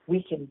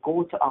 We can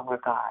go to our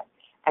God,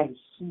 and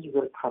he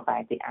will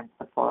provide the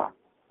answer for us.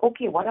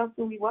 Okay, what else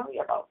do we worry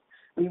about?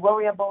 We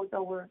worry about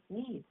our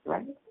needs,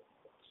 right?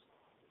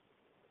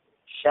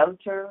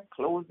 Shelter,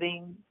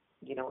 clothing,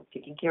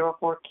 taking care of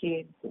our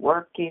kids,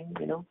 working,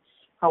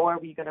 How are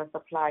we going to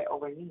supply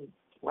our needs?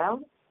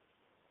 Well,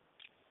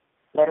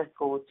 let us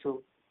go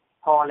to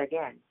Paul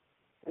again.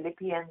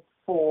 Philippians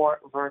 4,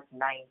 verse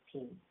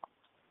 19.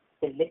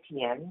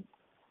 Philippians,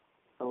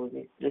 so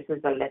this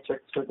is a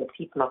letter to the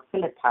people of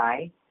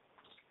Philippi.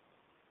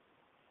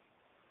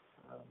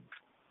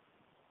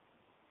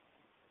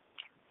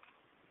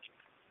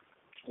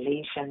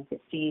 Galatians,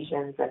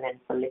 Ephesians, and then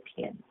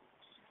Philippians.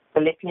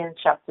 Philippians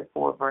chapter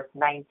 4, verse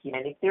 19.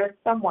 And if there's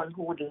someone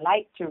who would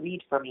like to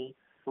read for me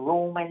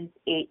Romans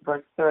 8,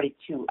 verse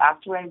 32,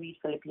 after I read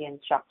Philippians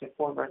chapter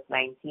 4, verse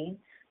 19,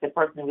 the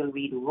person will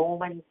read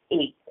Romans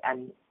 8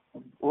 and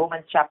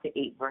Romans chapter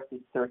 8, verses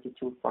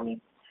 32 for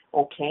me.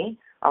 Okay?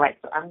 All right,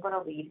 so I'm going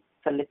to read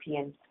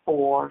Philippians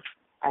 4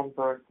 and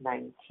verse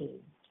 19.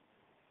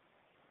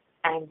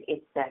 And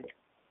it says,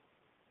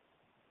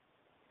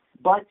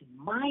 but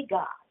my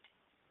God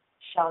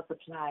shall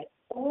supply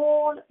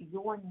all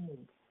your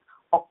needs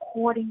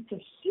according to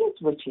his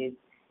riches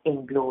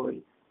in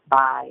glory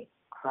by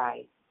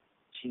Christ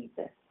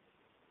Jesus.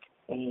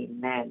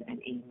 Amen and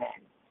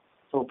amen.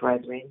 So,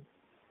 brethren,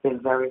 the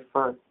very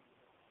first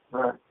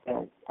verse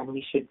says, and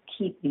we should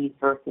keep these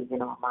verses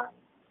in our minds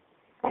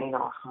and in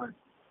our hearts.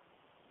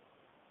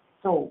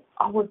 So,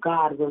 our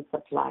God will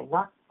supply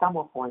not some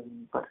of our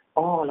needs, but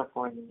all of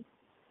our needs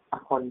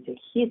according to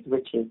his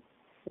riches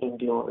in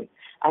glory.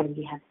 And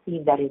we have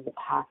seen that in the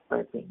past,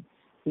 brethren.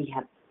 We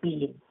have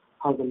seen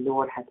how the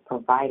Lord has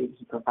provided.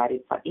 He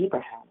provided for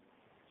Abraham.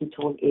 He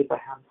told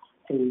Abraham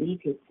to leave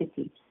his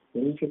city,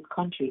 leave his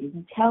country. He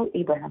didn't tell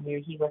Abraham where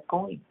he was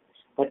going,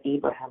 but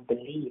Abraham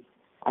believed,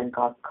 and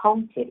God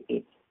counted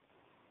it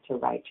to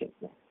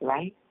righteousness,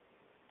 right?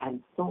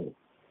 And so,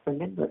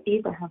 remember,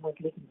 Abraham was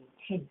living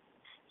in tents,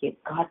 yet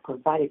God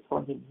provided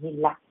for him. He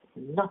lacked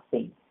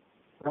nothing,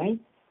 right?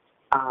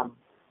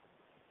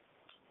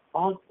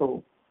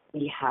 Also,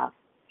 we have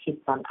his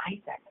son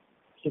Isaac,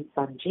 his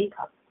son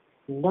Jacob.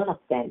 None of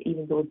them,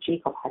 even though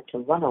Jacob had to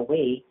run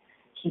away,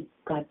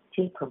 God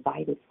still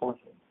provided for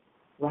him,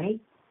 right?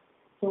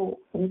 So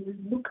when we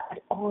look at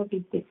all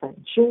these different,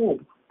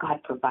 Job,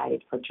 God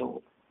provided for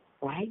Job,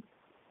 right?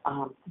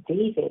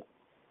 David,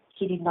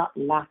 he did not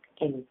lack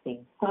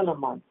anything.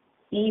 Solomon,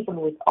 even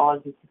with all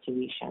his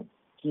situations,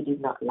 he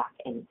did not lack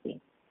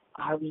anything.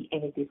 Are we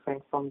any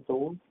different from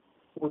those?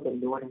 who the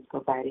Lord has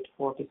provided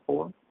for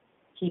before.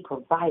 He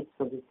provides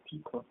for his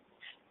people.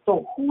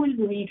 So who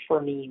will read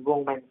for me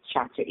Romans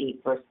chapter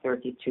 8, verse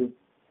 32?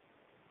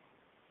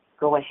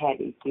 Go ahead.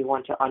 If you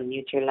want to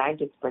unmute your line,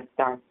 just press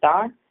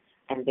star,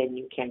 and then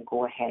you can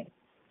go ahead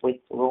with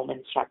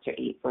Romans chapter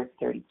 8, verse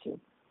 32.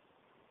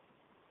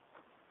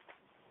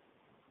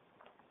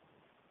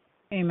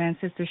 Amen,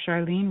 Sister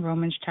Charlene.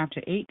 Romans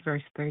chapter 8,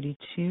 verse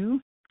 32.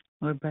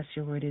 Lord, bless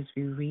your word as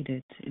we read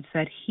it. It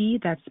said, He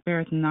that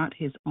spareth not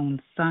his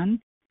own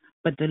son,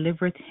 but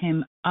delivereth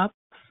him up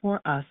for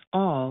us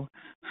all,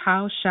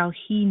 how shall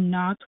he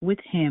not with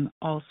him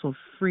also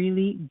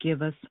freely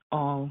give us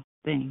all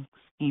things?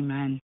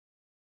 Amen.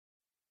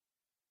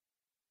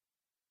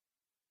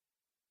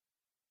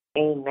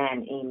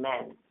 Amen,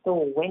 amen.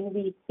 So when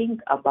we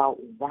think about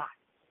that,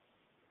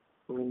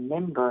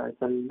 remember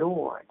the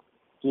Lord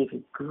gave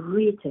his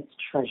greatest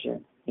treasure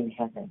in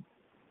heaven,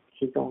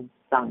 his own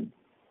son.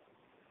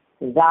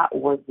 That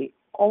was the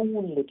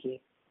only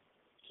gift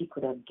he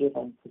could have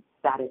given to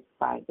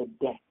satisfy the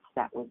debt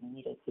that was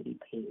needed to be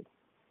paid.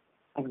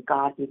 And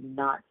God did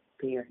not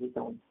spare his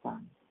own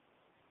son.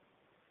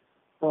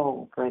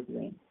 So,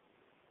 brethren,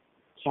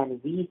 can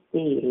we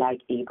say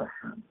like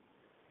Abraham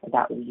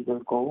that we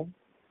will go?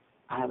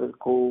 I will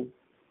go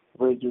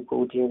where you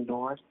go, dear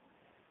Lord.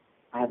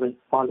 I will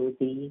follow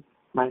thee,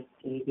 my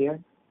Savior.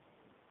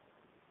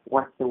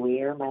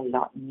 Whatsoever my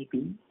lot may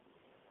be.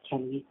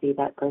 Can we say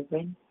that,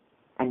 brethren?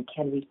 And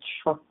can we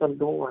trust the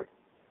Lord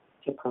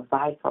to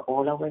provide for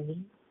all our needs?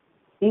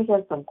 These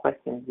are some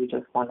questions we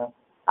just want to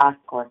ask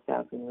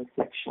ourselves in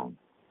reflection.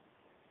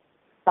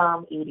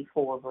 Psalm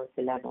 84, verse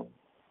 11.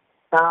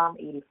 Psalm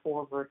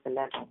 84, verse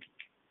 11.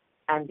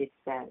 And it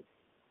says,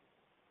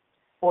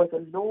 For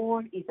the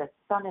Lord is a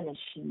sun and a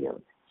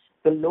shield.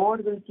 The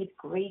Lord will give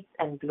grace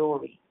and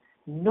glory.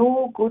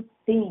 No good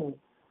thing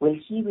will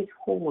he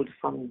withhold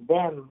from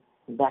them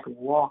that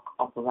walk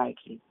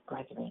uprightly,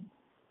 brethren.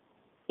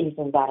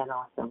 Isn't that an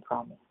awesome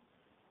promise?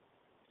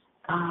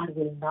 God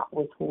will not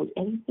withhold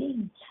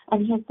anything.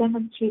 And he has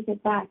demonstrated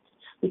that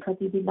because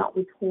he did not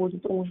withhold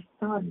his own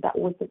son. That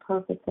was the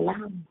perfect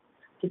lamb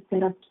to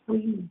set us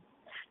free.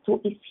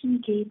 So if he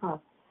gave us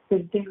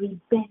the very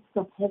best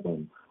of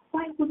heaven,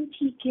 why wouldn't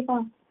he give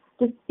us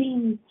the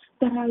things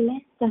that are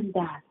less than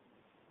that?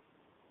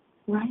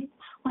 Right?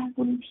 Why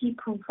wouldn't he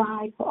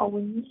provide for our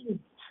needs,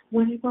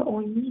 whatever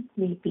our needs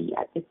may be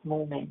at this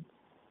moment?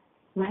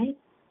 Right?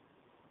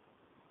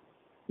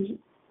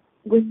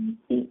 When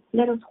we see,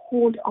 let us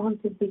hold on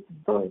to this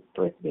verse,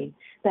 brethren,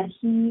 that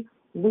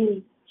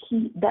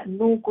that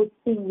no good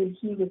thing will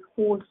he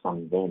withhold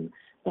from them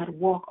that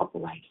walk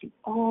uprightly.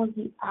 All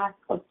he asks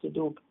us to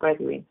do,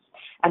 brethren,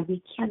 and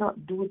we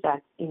cannot do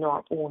that in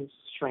our own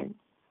strength.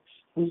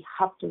 We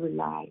have to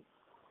rely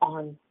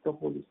on the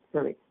Holy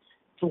Spirit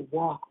to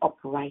walk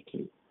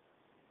uprightly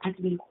as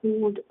we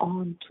hold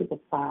on to the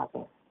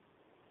Father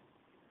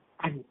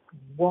and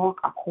walk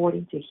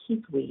according to his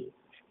ways.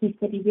 He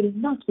said he will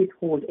not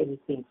withhold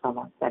anything from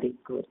us that is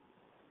good.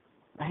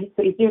 Right?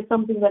 So if there's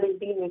something that is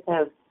being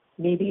withheld,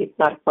 maybe it's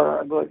not for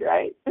our good,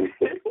 right?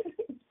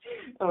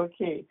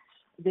 Okay.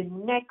 The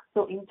next,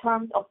 so in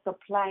terms of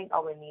supplying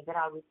our needs, and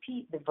I'll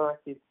repeat the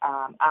verses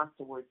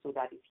afterwards so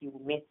that if you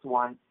miss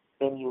one,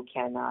 then you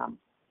can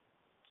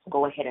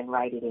go ahead and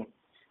write it in.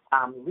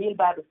 Real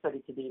Bible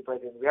study today,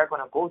 brethren. We are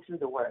going to go through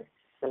the Word.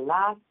 The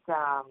last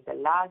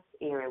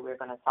area we're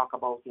going to talk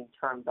about in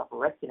terms of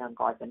resting on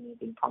God's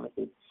amazing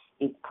promises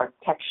is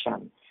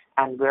protection.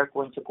 And we're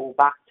going to go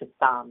back to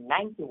Psalm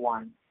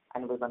 91,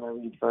 and we're going to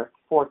read verse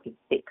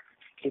 46.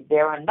 Is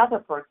there another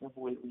person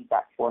who will read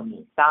that for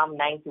me? Psalm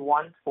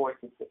 91,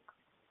 46.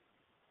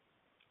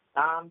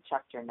 Psalm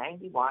chapter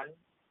 91,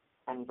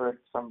 and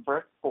from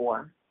verse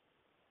 4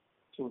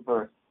 to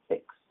verse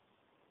 6.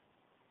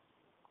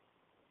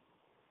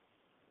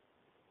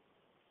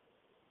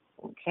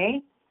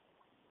 Okay.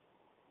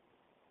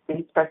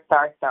 Please press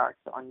star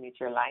to unmute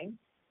your line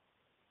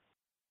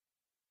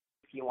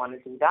if you want to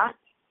do that.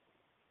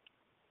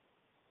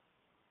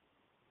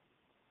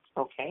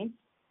 Okay.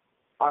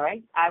 All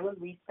right. I will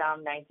read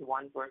Psalm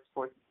 91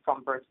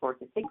 from verse 4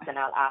 to 6, and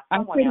I'll ask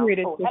someone else. I can read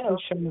it. Hello.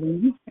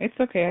 It's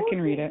okay. I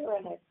can read it. Go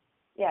ahead.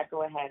 Yeah,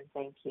 go ahead.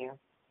 Thank you.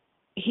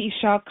 He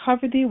shall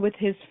cover thee with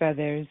his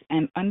feathers,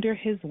 and under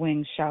his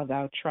wings shalt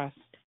thou trust.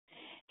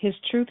 His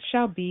truth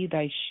shall be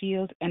thy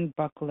shield and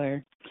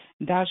buckler.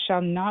 Thou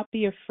shalt not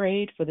be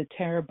afraid for the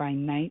terror by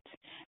night,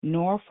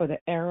 nor for the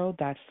arrow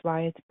that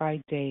flieth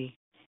by day,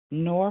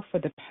 nor for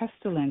the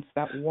pestilence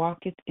that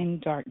walketh in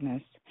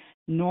darkness,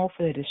 nor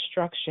for the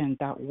destruction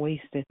that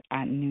wasteth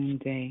at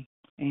noonday.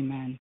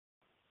 Amen.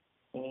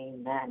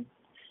 Amen.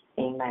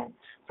 Amen.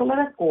 So let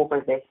us go over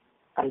this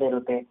a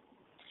little bit.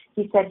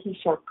 He said he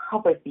shall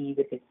cover thee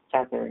with his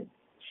feathers.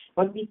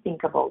 When we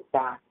think about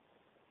that,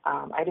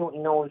 I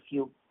don't know if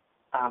you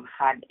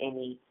had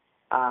any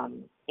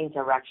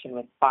interaction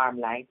with farm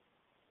life.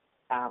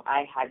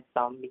 I had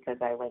some because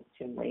I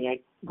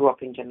grew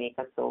up in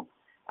Jamaica, so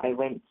I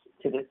went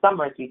to the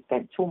summers. We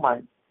spent 2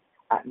 months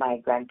at my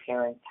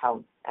grandparents'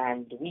 house,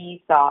 and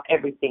we saw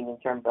everything in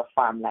terms of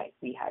farm life.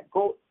 We had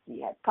goats,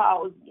 we had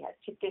cows, we had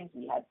chickens,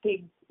 we had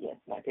pigs. Yes,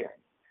 my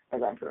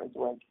grandparents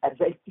weren't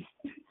Adventist.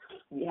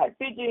 We had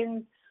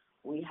pigeons,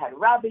 we had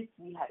rabbits,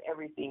 we had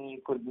everything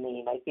you could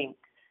name. I think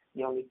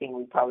the only thing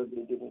we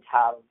probably didn't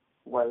have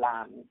were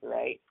lambs,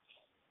 right?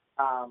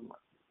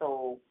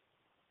 So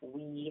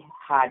we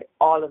had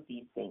all of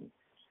these things.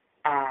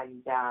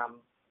 And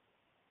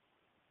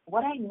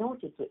what I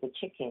noticed with the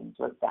chickens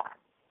was that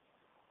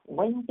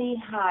when they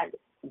had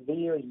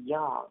their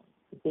young,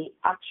 they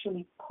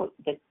actually put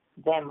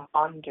them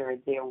under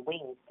their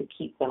wings to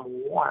keep them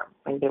warm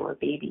when they were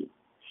babies.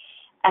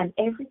 And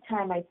every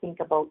time I think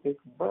about this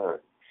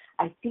verse,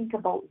 I think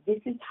about this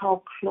is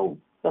how close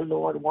the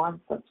Lord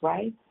wants us,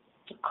 right?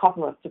 To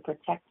cover us, to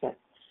protect us,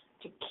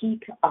 to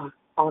keep us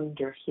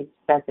under his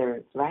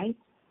feathers, right?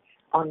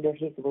 Under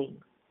his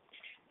wings.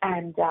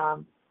 And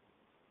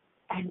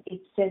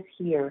it says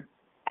here,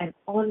 and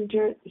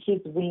under his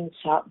wings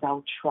shalt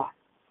thou trust.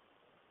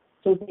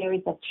 So there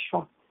is a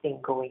trust thing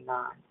going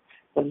on.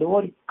 The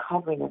Lord is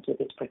covering us with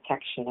his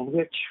protection, and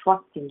we're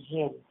trusting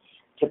him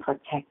to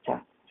protect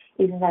us.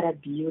 Isn't that a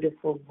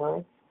beautiful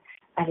verse?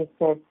 And it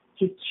says,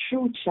 his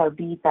truth shall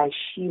be thy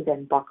shield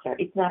and buckler.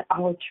 It's not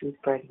our truth,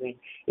 brethren.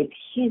 It's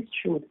his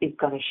truth is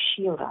going to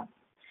shield us.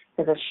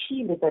 Because a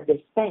shield is a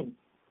defense,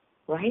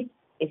 right?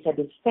 It's a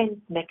defense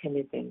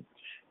mechanism.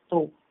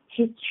 So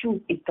his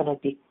truth is going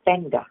to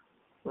defend us,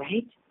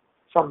 right?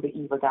 From the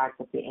evil darts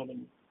of the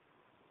enemy.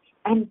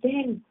 And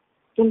then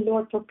the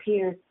Lord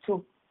prepares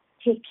to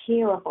take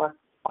care of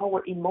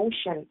our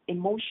emotional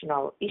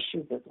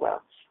issues as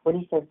well. When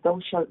he says, thou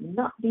shalt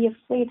not be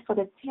afraid for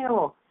the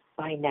terror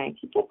by night.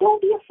 He said,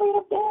 don't be afraid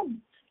of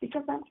them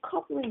because I'm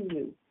covering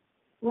you,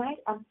 right?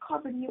 I'm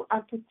covering you.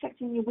 I'm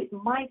protecting you with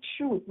my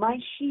truth, my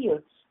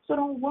shield. So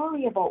don't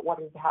worry about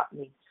what is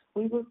happening.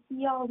 We will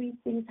see all these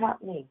things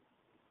happening,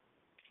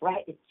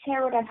 right? The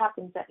terror that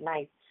happens at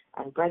night.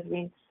 And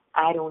brethren,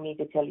 I don't need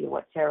to tell you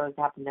what terrors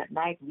happen at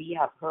night. We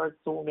have heard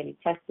so many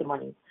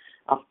testimonies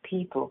of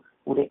people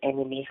who the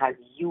enemy has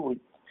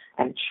used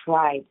and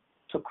tried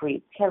to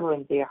create terror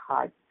in their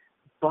hearts,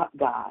 but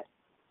God,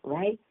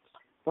 right?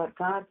 But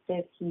God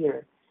says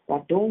here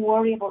that don't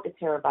worry about the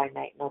terror by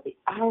night, nor the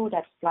arrow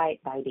that flies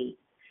by day.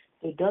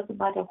 It doesn't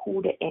matter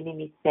who the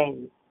enemy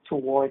sends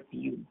towards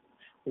you.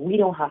 We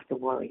don't have to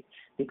worry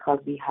because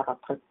we have a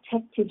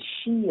protective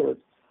shield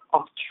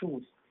of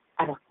truth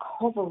and a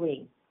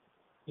covering,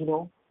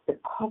 the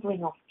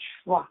covering of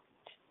trust,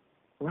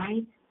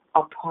 right,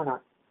 upon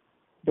us.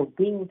 The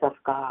wings of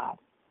God,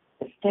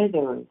 the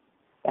feathers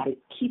that is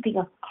keeping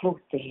us close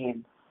to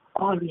him.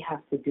 All we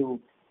have to do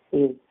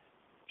is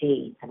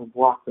stay and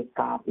walk with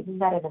God. Isn't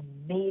that an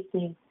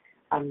amazing,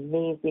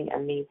 amazing,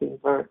 amazing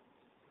verse?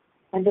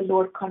 And the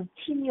Lord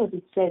continues,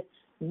 it says,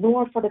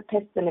 nor for the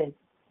pestilence,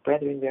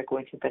 brethren, we are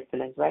going through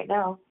pestilence right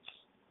now,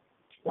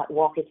 that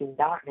walketh in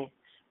darkness,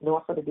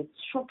 nor for the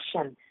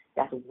destruction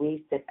that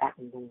wasteth at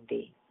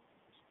noonday.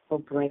 So,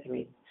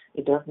 brethren,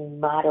 it doesn't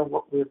matter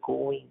what we're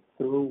going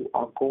through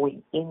or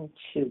going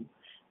into.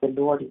 The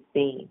Lord is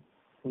saying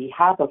we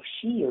have a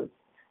shield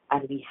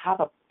and we have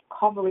a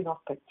covering of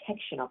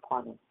protection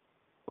upon us,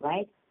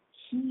 right?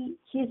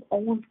 His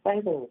own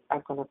feathers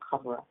are going to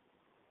cover us,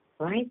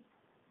 right?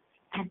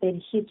 And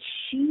then his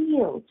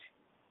shield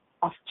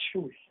of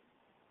truth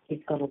is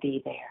going to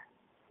be there.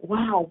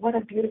 Wow, what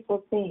a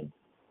beautiful thing.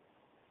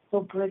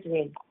 So,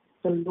 brethren,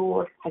 the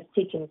Lord has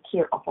taken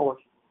care of our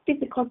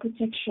physical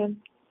protection.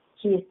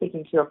 He is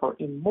taking care of our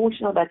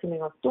emotional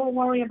battling us. Don't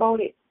worry about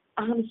it.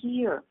 I'm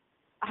here.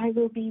 I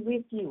will be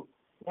with you.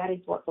 That is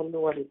what the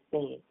Lord is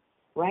saying,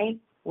 right?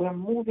 We're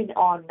moving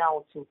on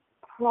now to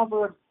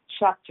Proverbs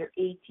chapter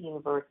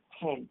 18, verse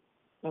 10.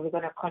 And we're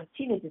going to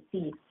continue to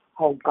see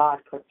how God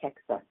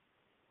protects us.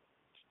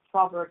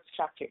 Proverbs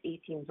chapter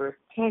 18, verse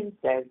 10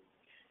 says,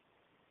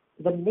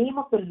 the name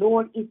of the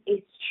Lord is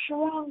a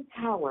strong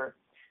tower.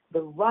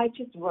 The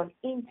righteous run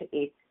into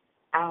it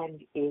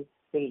and is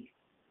safe.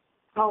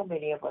 How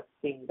many of us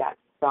sing that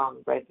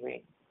song, brethren?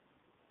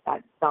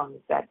 That song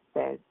that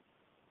says,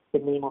 the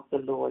name of the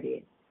Lord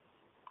is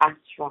a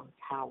strong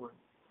tower.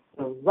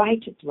 The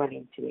righteous run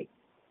into it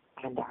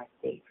and are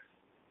safe.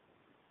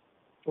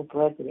 So,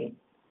 brethren,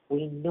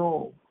 we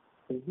know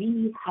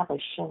we have a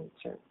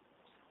shelter.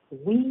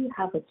 We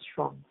have a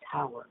strong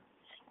tower.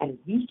 And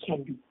we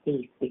can be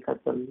safe because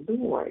the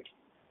Lord,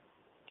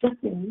 just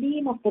the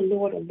name of the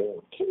Lord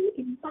alone. Can you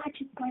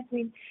imagine,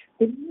 brethren,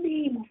 the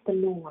name of the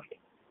Lord?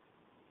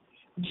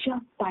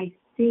 Just by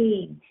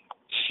saying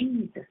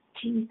Jesus,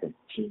 Jesus,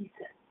 Jesus.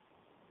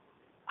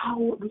 How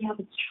we have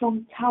a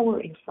strong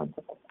tower in front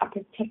of us, a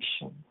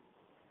protection.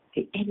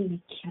 The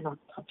enemy cannot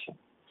touch us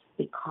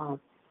because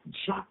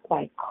just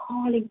by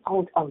calling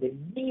out on the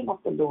name of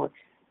the Lord,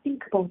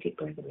 think about it,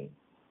 brethren.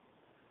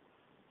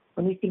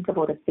 When we think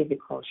about a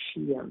physical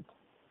shield,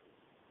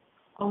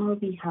 all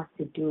we have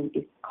to do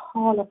is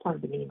call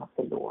upon the name of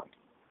the Lord,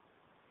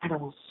 and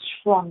our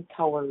strong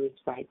tower is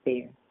right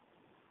there.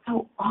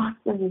 How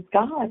awesome is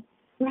God,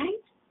 right?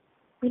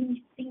 When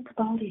we think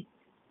about it,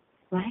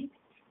 right?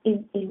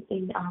 In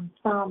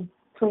Psalm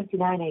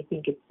 29, I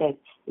think it says,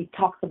 it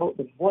talks about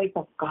the voice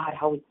of God,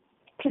 how it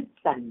splits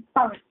and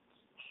bursts,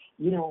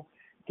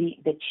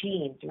 the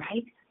chains,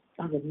 right?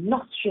 On the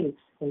nostrils,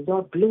 the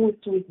Lord blows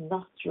through his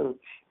nostrils,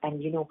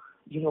 and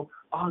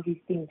all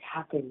these things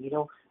happen,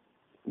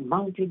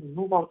 mountains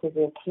move out of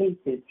their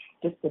places,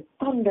 just the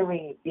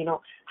thundering,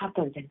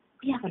 happens, and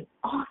we have an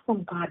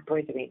awesome God,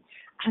 brethren,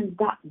 and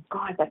that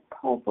God, that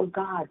powerful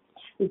God,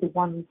 is the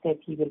one who says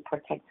he will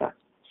protect us.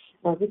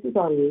 Now, this is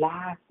our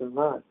last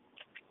verse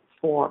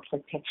for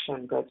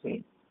protection,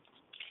 brethren.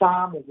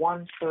 Psalm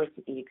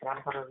 138, and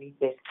I'm going to read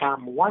this,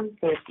 Psalm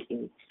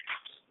 138.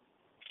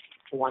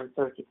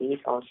 138.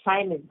 Our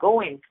time is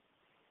going.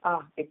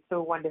 It's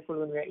so wonderful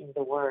when we're in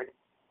the Word.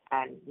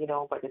 And,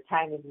 but the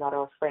time is not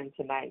our friend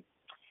tonight.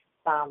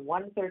 Psalm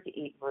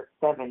 138, verse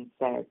 7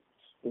 says,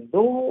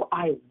 though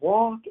I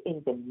walk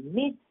in the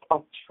midst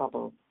of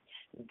trouble,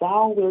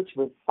 thou wilt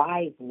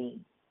revive me.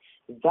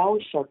 Thou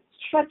shalt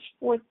stretch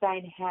forth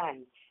thine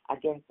hand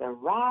against the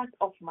wrath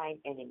of mine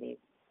enemies,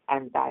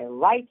 and thy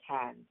right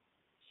hand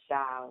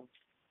shall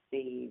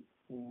save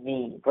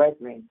me.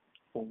 Brethren,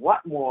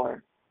 what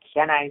more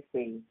can I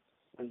say?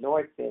 The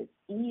Lord says,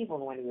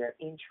 even when we are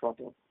in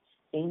trouble,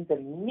 in the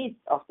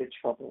midst of the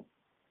trouble,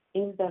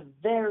 in the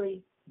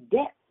very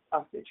depth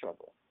of the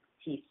trouble,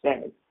 he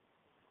says,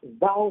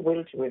 thou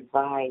wilt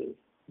revive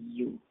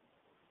you,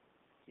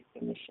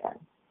 Sister Michelle.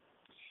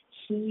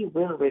 He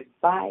will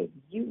revive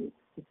you,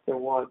 Sister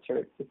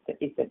Walter, Sister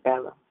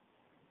Isabella.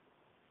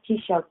 He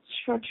shall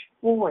stretch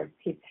forth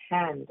his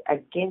hand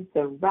against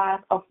the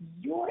wrath of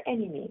your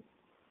enemies,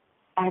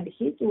 and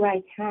his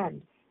right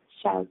hand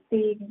shall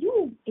save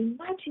you.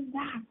 Imagine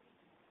that.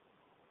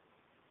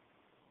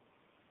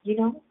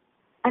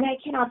 And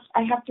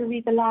I have to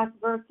read the last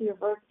verse here,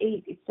 verse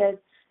 8. It says,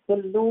 the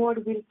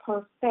Lord will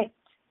perfect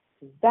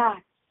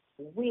that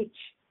which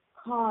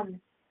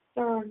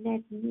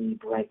concerneth me,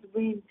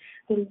 brethren.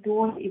 The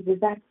Lord is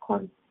that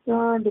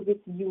concerned with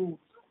you,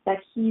 that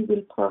he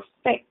will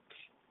perfect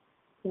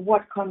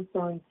what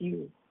concerns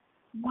you.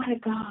 What a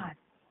God.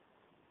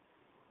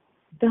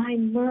 Thy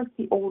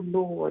mercy, O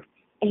Lord,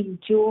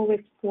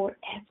 endureth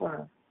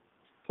forever.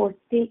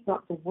 Forsake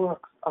not the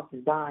works of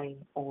thine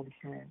own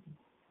hands.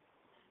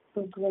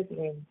 So,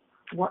 brethren,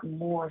 what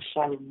more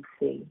shall we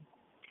say?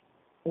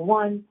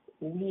 Once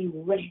we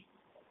rest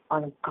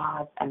on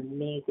God's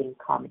amazing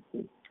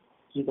promises,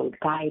 he will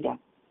guide us,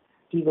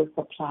 he will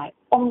supply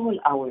all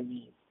our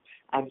needs,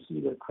 and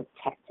he will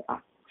protect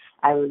us.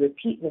 I will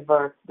repeat the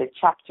verse, the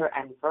chapter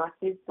and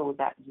verses, so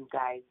that you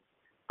guys,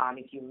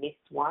 if you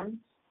missed one.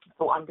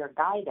 So under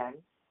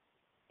guidance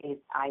is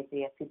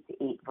Isaiah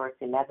 58, verse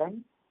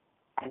 11,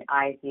 and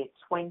Isaiah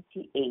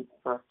 28,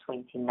 verse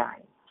 29.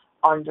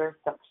 Under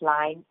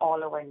supplying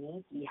all our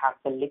needs, we have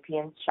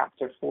Philippians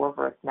chapter 4,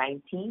 verse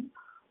 19,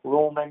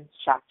 Romans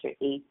chapter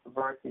 8,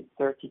 verses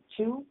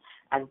 32,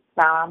 and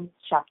Psalms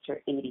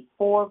chapter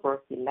 84,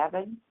 verse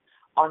 11.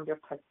 Under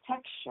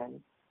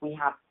protection, we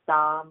have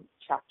Psalm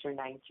chapter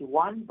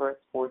 91, verse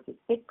 4 to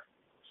 6,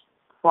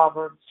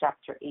 Proverbs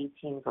chapter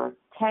 18, verse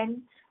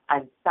 10,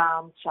 and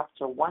Psalm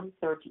chapter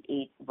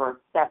 138, verse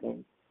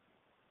 7.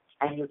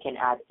 And you can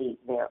add 8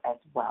 there as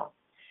well.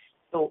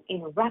 So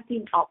in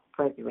wrapping up,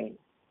 brethren,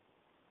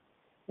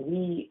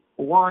 we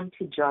want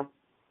to just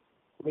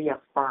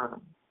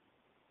reaffirm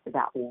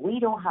that we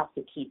don't have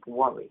to keep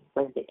worrying.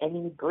 When the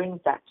enemy brings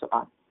that to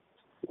us,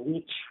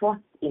 we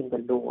trust in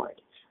the Lord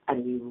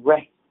and we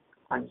rest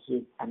on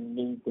his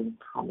amazing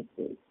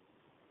promises.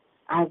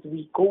 As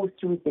we go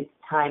through this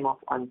time of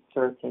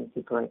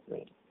uncertainty,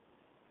 brethren,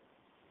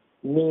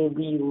 may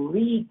we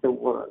read the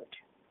word.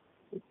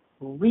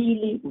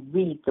 Really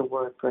read the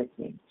word,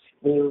 brethren.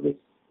 May we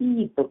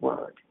receive the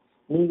word.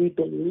 May we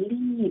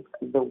believe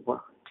the word.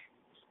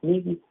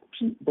 May we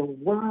speak the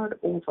word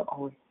over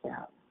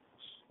ourselves.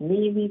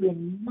 May we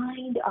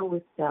remind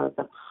ourselves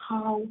of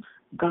how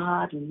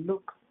God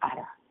looks at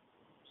us.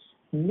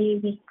 May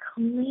we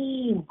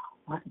claim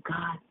what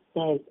God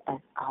says as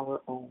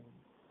our own.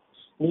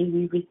 May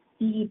we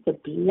receive the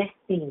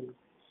blessings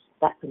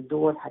that the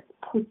Lord has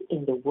put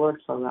in the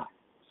word for us.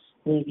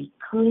 May we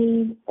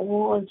claim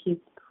all his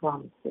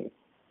promises.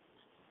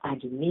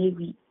 And may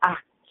we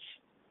act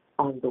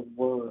on the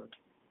word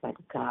that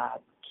God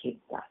gives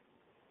us.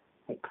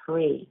 I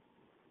pray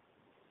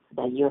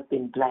that you have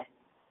been blessed.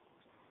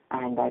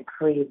 And I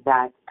pray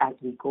that as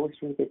we go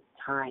through this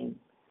time,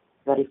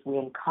 that if we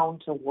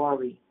encounter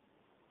worry,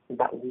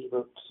 that we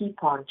will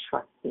keep on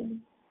trusting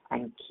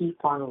and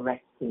keep on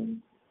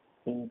resting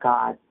in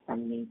God's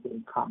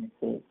amazing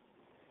promises.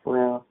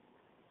 We'll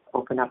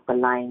open up the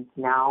lines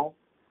now.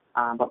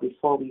 But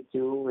before we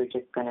do, we're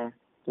just going to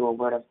do a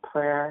word of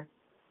prayer,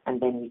 and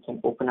then we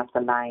can open up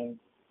the lines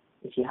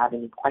if you have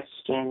any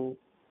questions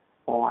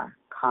or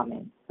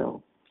comments.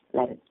 So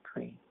let us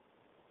pray.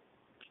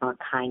 Our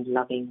kind,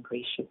 loving,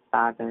 gracious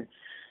Father,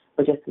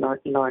 we just,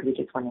 Lord, we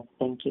just want to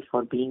thank you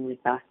for being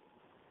with us.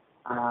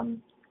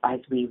 As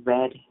we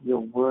read your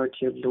word,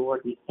 dear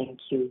Lord, we thank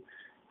you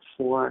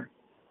for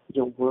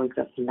your words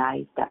of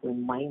life that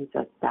reminds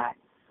us that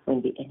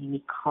when the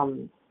enemy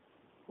comes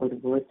with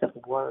words of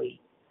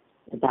worry,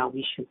 that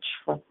we should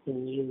trust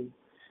in you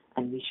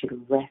and we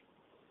should rest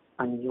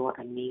on your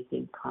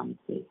amazing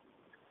promises.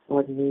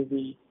 Lord, may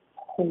we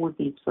hold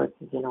these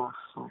verses in our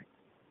hearts.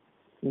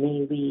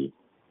 May we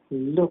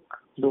look,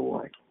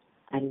 Lord,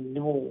 and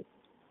know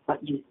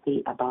what you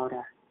say about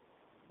us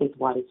is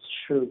what is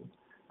true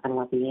and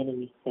what the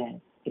enemy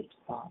says is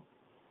false.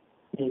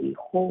 May we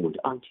hold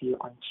onto your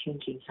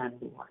unchanging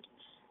hand, Lord,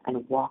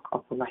 and walk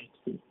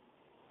uprightly.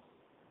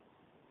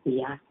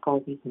 We ask all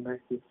these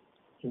mercies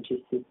in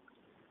Jesus'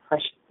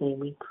 precious name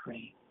we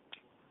pray.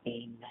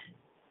 Amen.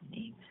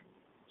 Amen.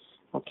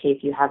 Okay,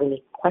 if you have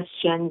any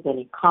questions,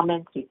 any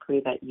comments, we pray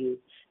that you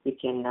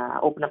can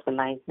open up the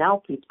lines now.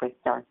 Please press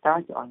star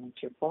to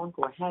unmute your phone.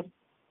 Go ahead.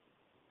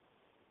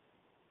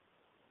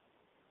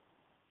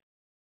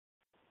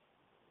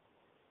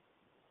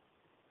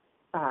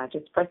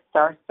 Just press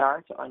star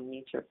to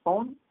unmute your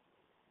phone,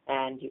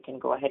 and you can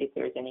go ahead if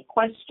there's any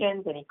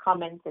questions, any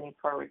comments, any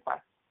prayer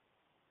requests.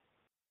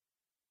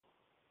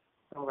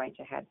 Go right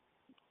ahead.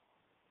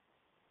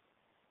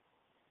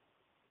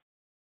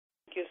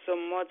 Thank you so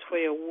much for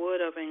your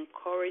word of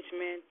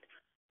encouragement,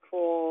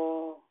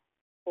 for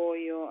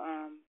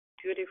your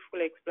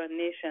beautiful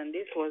explanation.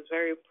 This was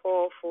very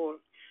powerful.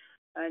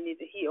 And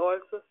he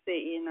also said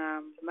in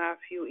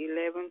Matthew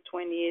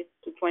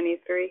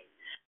 11:28-23,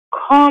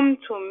 "Come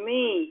to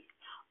me,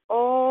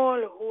 all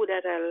who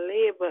that are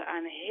labor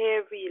and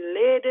heavy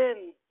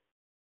laden,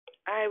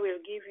 I will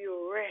give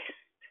you rest.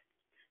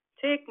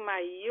 Take my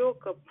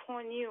yoke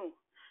upon you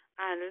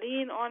and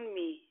lean on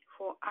me,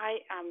 for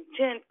I am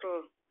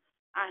gentle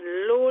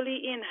and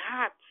lowly in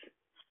heart,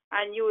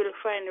 and you will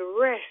find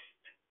rest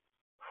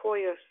for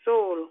your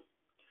soul.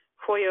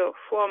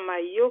 For my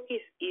yoke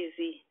is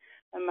easy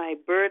and my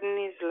burden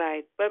is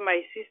light." But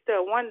my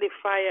sister, when the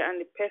fire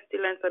and the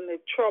pestilence and the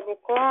trouble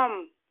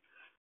come,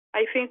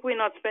 I think we're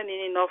not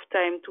spending enough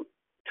time to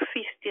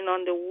feasting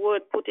on the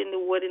word, putting the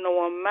word in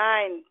our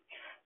mind.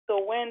 So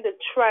when the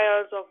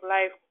trials of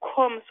life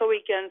come, so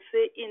we can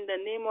say, in the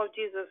name of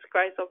Jesus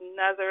Christ of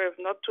Nazareth,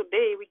 not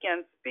today, we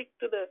can speak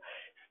to the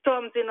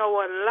storms in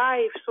our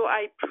life. So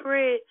I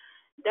pray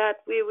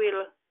that we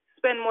will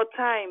spend more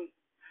time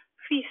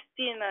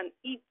feasting and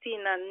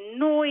eating and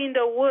knowing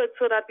the word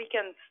so that we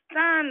can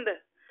stand.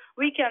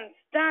 We can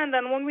stand,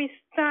 and when we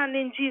stand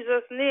in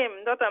Jesus'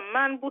 name, not a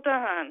man put a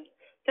hand.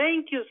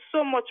 Thank you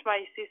so much,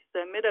 my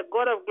sister. May the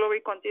God of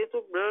glory continue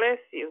to bless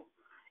you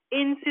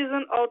in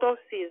season, out of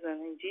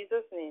season. In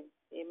Jesus' name,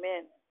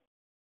 amen.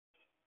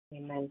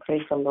 Amen.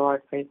 Praise the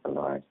Lord. Praise the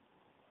Lord.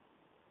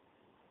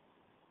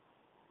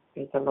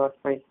 Praise the Lord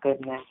for his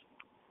goodness.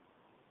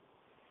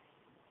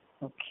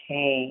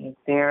 Okay. Is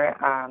there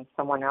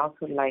someone else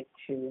who'd like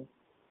to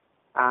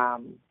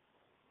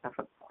have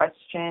a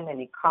question,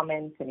 any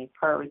comments, any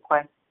prayer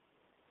requests?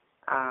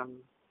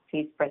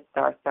 Please press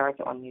star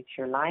to unmute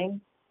your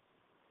line.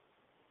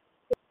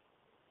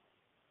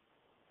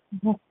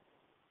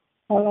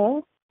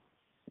 Hello?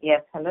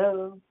 Yes,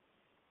 hello.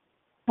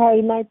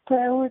 Hi, my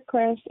prayer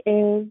request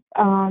is,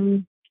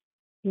 I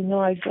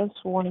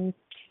just want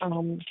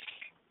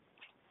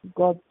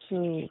God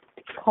to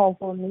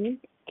cover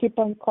me, keep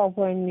on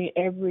covering me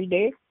every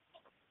day,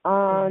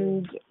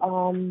 and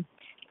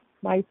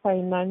my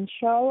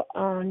financial,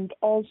 and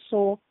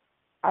also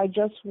I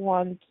just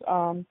want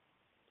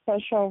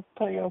special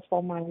prayer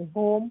for my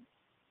home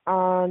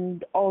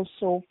and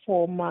also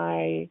for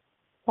my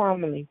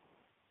family.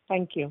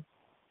 Thank you.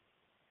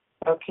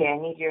 Okay, I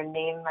need your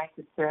name, my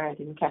sister. I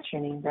didn't catch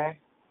your name there.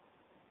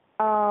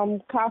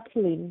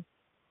 Kathleen.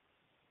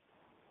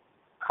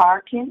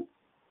 Karkin?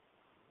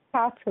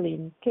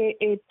 Kathleen.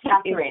 Kathleen.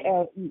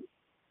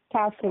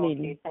 Kathleen.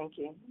 Okay, thank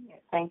you.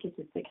 Thank you,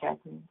 Sister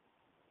Kathleen.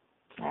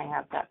 I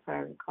have that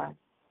prayer request.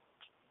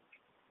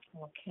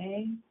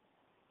 Okay.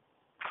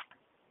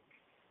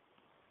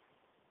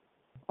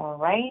 All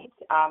right.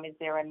 Is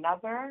there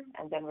another?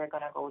 And then we're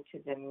going to go to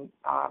the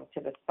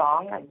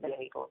song, and then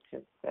we go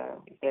to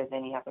if there's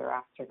any other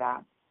after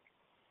that.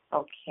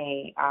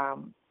 Okay.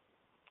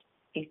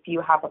 If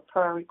you have a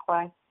prayer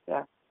request,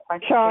 a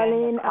question.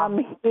 Charlene,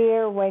 I'm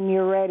here when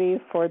you're ready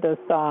for the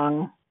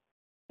song.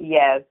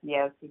 Yes,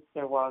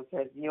 Sister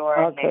Walters, you're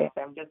okay. Next.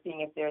 I'm just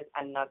seeing if there's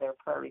another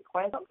prayer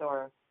request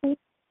or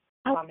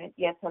comment.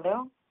 Yes,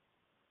 hello.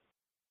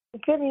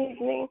 Good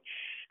evening.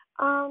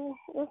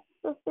 This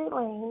is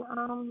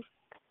Elaine.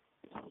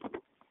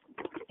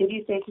 Did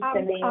you say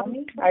Sister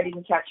Naomi? I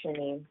didn't catch your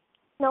name.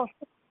 No,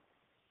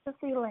 this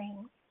is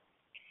Elaine.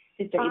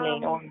 Sister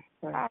Elaine.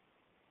 Sorry.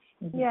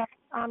 Yes,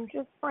 I'm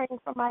just praying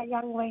for my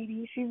young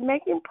lady. She's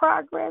making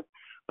progress,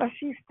 but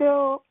she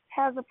still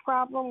has a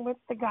problem with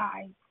the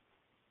guys.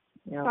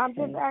 Okay. So I'm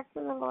just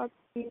asking the Lord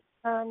to use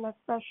her in a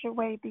special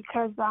way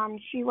because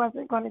she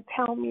wasn't going to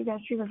tell me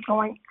that she was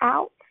going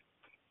out.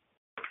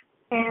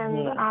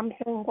 And I'm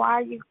saying, why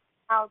are you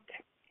out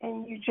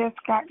and you just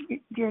got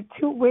your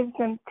 2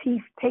 wisdom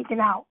teeth taken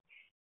out?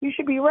 You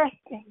should be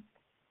resting.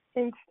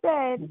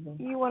 Instead,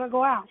 you want to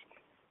go out.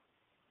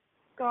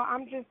 So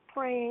I'm just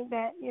praying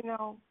that,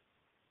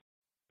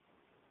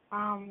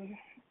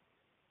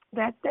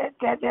 that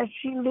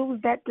she lose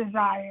that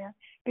desire,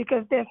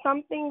 because there's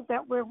some things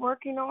that we're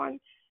working on,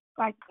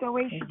 like the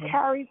way she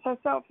carries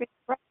herself.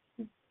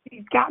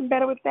 She's gotten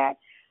better with that,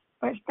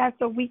 but that's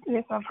a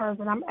weakness of hers,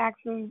 and I'm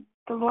asking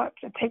the Lord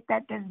to take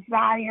that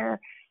desire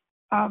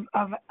of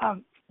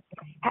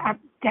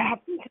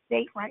to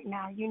date right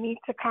now. You need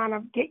to kind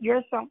of get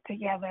yourself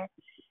together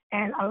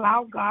and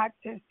allow God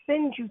to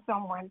send you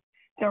someone,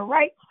 the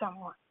right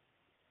someone,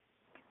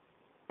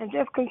 and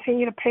just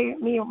continue to pay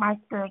me with my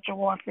spiritual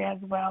warfare as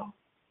well.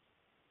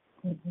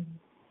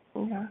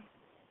 Yeah.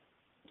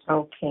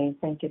 Okay,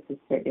 thank you,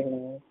 Sister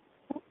Elaine.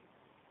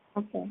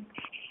 Okay.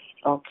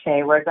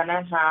 Okay, we're going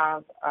to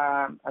have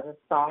a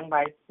song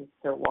by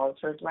Sister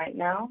Walters right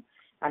now,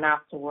 and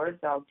afterwards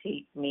I'll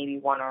take maybe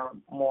one or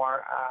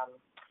more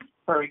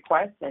prayer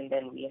requests, and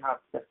then we have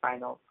the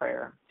final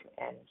prayer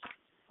to end.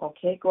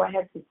 Okay, go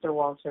ahead, Sister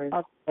Walters.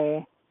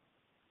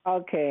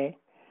 Okay.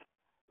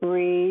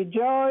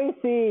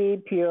 Rejoice, ye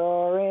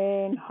pure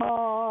in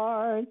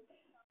heart.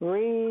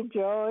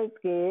 Rejoice,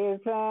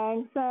 give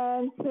thanks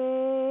and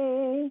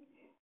sing.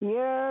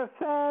 Your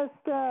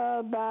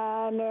festal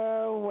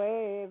banner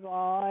wave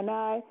on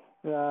high,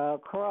 the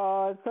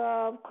cross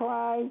of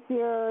Christ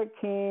your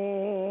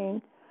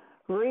King.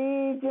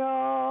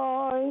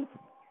 Rejoice,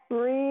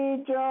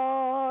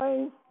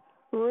 rejoice,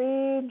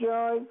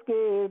 rejoice,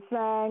 give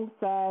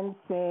thanks and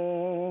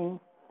sing.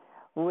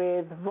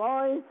 With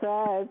voice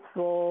as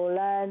full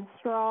and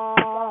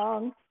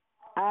strong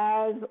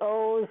as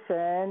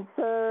ocean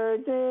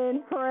surge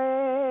in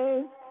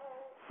praise,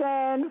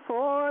 send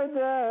forth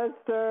the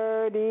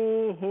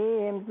sturdy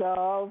hymns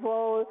of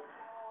old,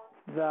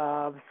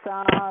 the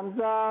psalms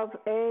of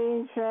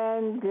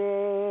ancient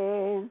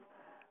days.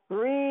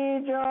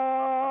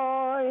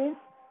 Rejoice,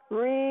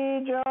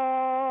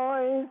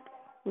 rejoice,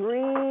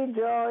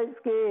 rejoice,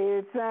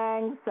 give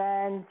thanks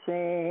and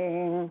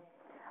sing.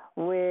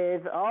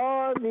 With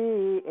all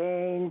the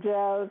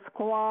angels'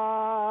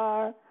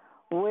 choir,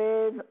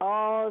 with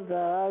all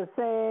the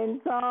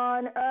saints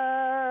on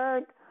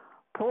earth,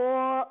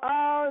 pour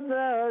out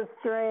the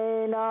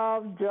strain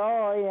of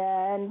joy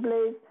and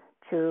bliss,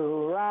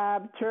 true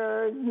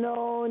raptures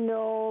know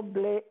no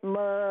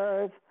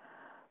mirth.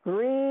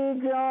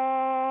 Rejoice,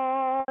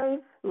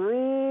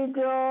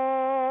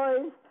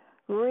 rejoice,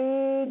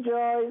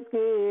 rejoice,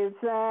 give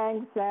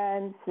thanks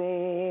and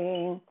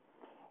sing.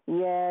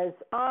 Yes,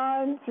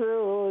 on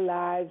through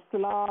life's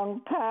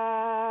long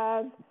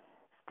path,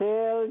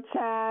 still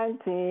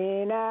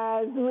chanting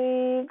as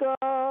we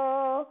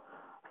go,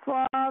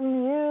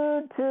 from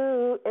youth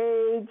to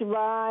age,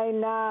 by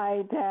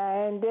night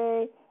and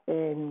day,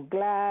 in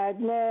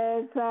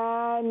gladness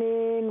and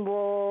in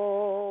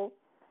woe.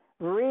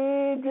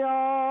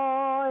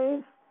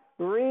 Rejoice,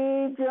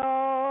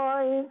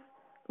 rejoice,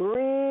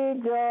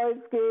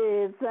 rejoice,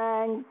 give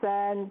thanks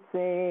and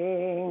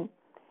sing.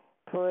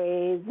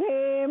 Praise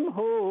him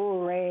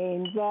who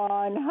reigns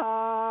on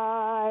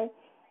high,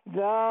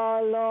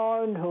 the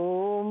Lord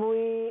whom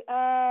we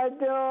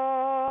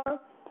adore,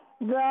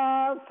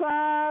 the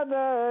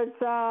Father,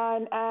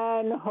 Son,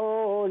 and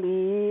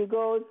Holy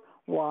Ghost,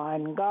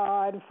 one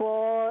God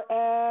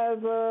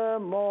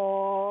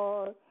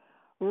forevermore.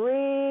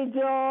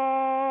 Rejoice,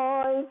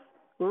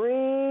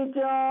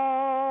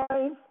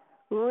 rejoice,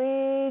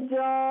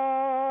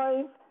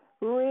 rejoice,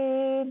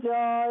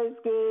 rejoice,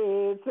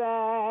 give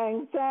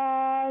thanks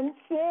and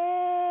sing.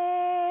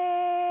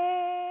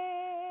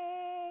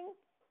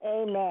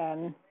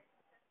 Amen.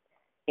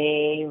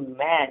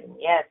 Amen.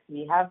 Yes,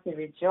 we have to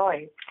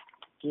rejoice,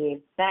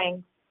 give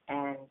thanks,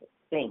 and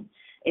sing.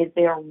 Is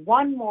there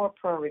one more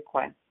prayer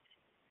request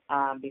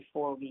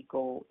before we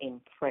go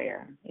in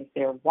prayer? Is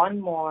there one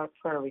more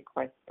prayer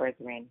request,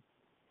 brethren?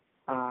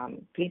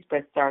 Please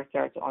press star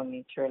to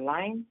unmute your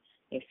line.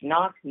 If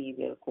not, we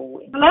will go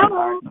into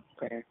our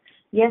prayer.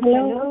 Yes,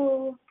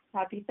 hello.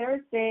 Happy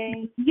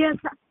Thursday. Yes,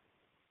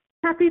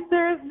 happy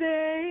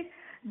Thursday.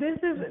 This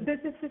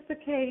is Sister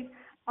Kate.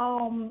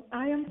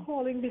 I am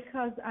calling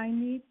because I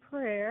need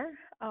prayer.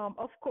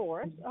 Of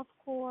course.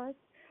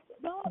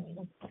 Well,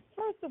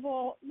 first of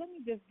all, let me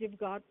just give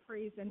God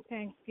praise and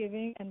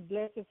thanksgiving and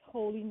bless His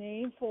holy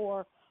name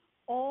for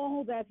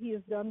all that He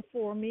has done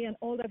for me and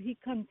all that He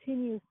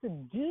continues to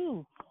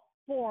do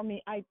for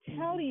me. I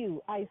tell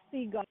you, I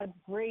see God's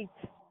great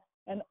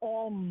and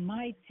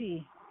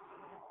almighty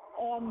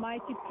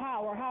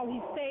power, how He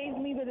saves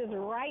me with His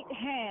right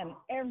hand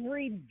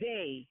every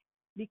day.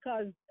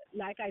 Because,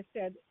 like I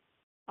said,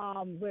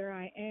 where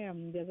I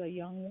am, there's a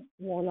young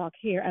warlock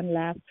here, and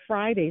last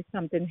Friday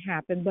something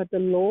happened, but the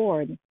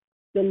Lord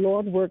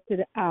worked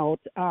it out,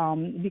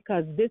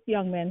 because this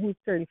young man who's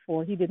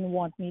 34, he didn't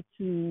want me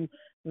to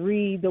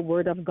read the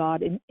Word of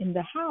God in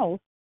the house.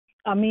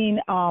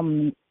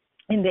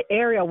 In the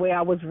area where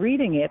I was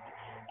reading it,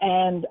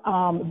 and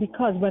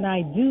because when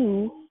I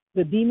do,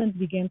 the demons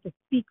begin to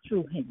speak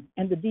through him,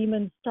 and the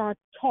demons start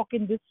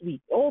talking this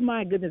week. Oh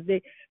my goodness,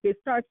 they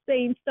start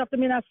saying stuff to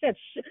me, and I said,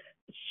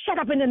 shut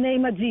up in the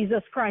name of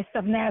Jesus Christ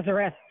of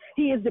Nazareth.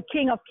 He is the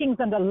King of kings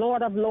and the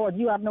Lord of lords.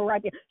 You have no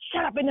right here.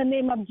 Shut up in the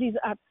name of Jesus.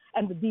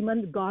 And the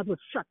demon, God would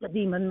shut the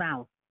demon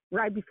mouth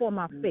right before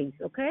my face,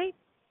 okay?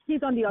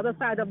 He's on the other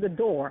side of the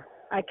door.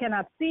 I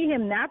cannot see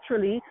him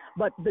naturally,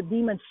 but the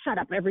demon shut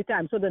up every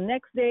time. So the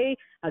next day,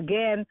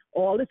 again,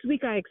 all this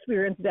week I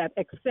experienced that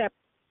except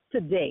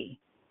today.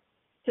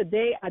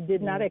 Today I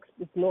did not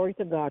expect, glory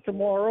to God.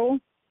 Tomorrow,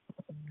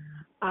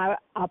 I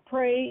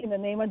pray in the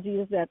name of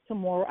Jesus that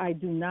tomorrow I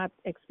do not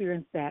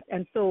experience that.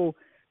 And so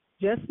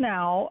just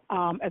now,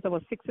 as I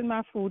was fixing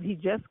my food, he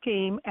just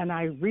came, and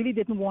I really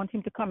didn't want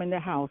him to come in the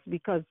house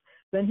because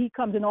when he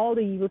comes in, all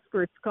the evil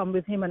spirits come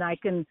with him, and I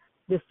can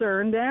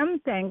discern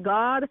them, thank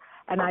God,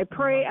 and I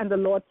pray, and the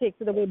Lord takes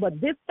it away. But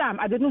this time,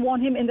 I didn't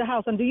want him in the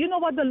house. And do you know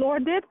what the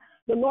Lord did?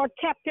 The Lord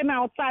kept him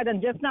outside,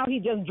 and just now he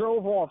just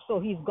drove off, so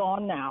he's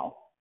gone now.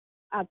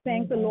 I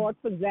thank the Lord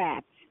for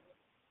that.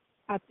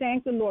 I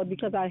thank the Lord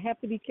because I have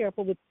to be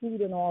careful with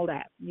food and all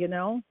that, you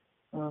know.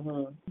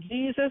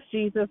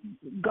 Jesus,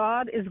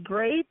 God is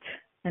great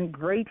and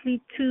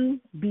greatly to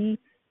be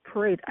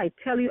praised. I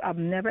tell you, I've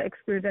never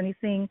experienced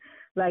anything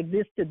like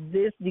this to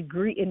this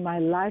degree in my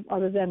life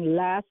other than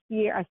last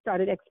year. I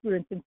started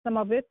experiencing some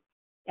of it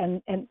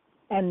and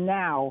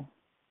now.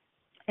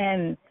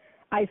 And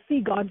I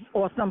see God's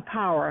awesome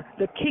power,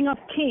 the King of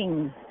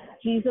Kings,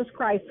 Jesus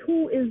Christ,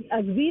 who is,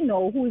 as we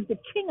know, who is the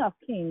King of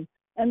Kings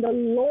and the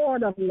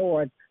Lord of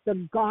Lords,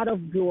 the God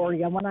of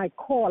glory. And when I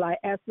call, I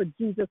ask for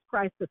Jesus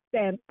Christ to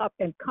stand up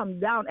and come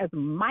down as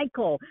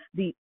Michael,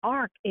 the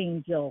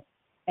archangel.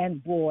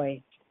 And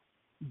boy,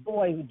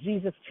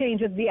 Jesus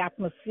changes the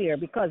atmosphere,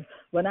 because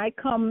when I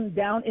come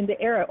down in the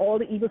air, all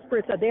the evil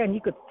spirits are there, and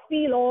you could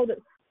feel all the,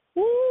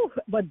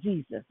 but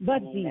Jesus.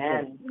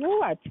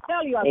 Ooh, I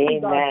tell you, I see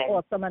God's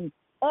awesome and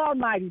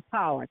almighty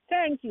power.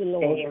 Thank you,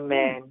 Lord.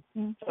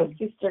 Amen. So,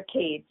 Sister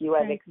Kate, you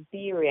have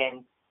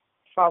experienced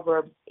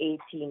Proverbs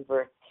 18,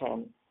 verse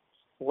 10.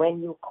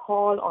 When you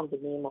call on the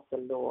name of the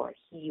Lord,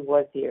 he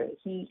was there.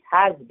 He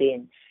has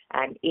been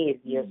and is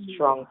your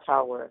strong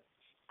tower.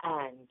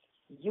 And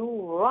you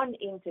run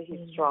into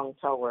his strong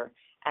tower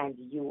and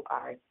you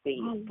are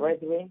saved.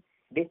 Brethren,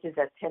 this is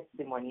a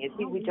testimony. You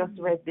see, we just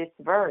read this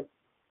verse,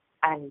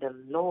 and the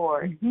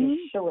Lord is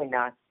showing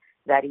us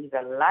that he's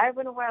alive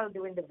and well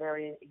doing the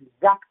very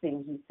exact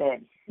thing he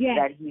said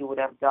that he would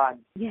have done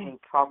in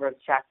Proverbs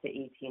chapter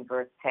 18,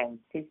 verse 10.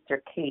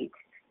 Sister Kate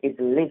is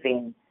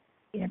living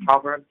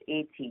Proverbs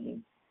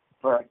 18,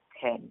 verse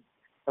 10.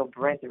 So,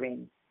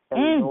 brethren, the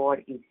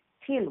Lord is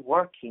still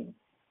working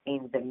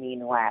in the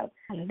meanwhile.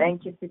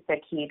 Thank you, Sister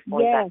Kate,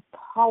 for that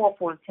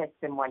powerful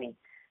testimony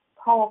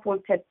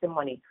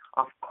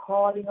of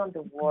calling on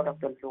the word of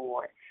the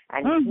Lord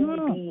and he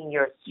being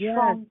your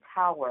strong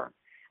tower,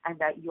 and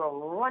that you're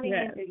running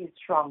into his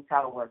strong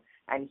tower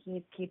and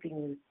he's keeping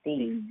you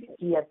safe.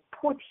 He has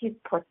put his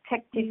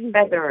protective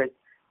feathers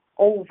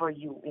over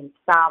you in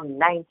Psalm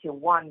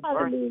 91,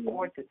 verse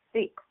 4 to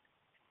 6.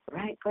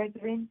 Right,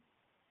 brethren?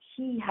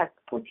 He has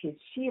put his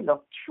shield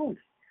of truth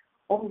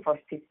over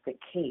Sister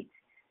Kate.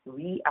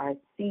 We are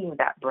seeing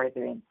that,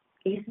 brethren.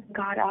 Isn't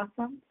God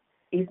awesome?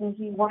 Isn't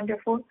he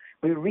wonderful?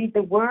 We read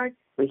the word,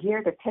 we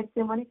hear the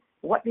testimony.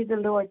 What did the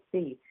Lord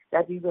say?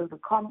 That we will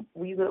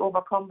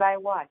overcome by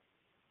what?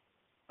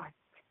 Our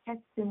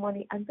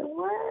testimony and the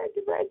word,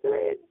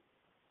 brethren.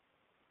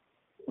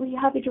 We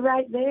have it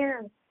right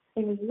there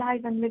in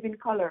live and living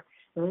color.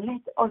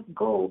 Let us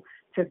go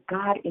to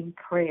God in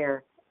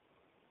prayer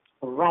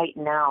right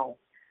now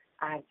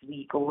as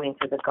we go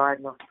into the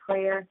garden of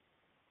prayer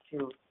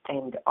to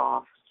end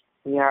off.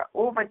 We are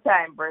over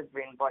time,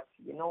 brethren, but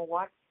you know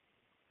what?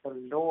 The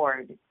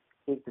Lord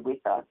is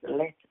with us.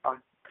 Let us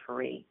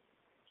pray.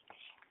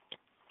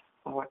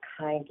 Our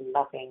kind,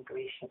 loving,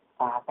 gracious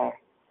Father,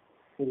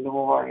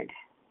 Lord,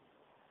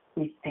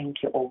 we thank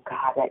you, oh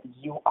God, that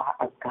you are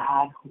a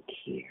God who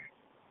cares,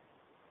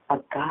 a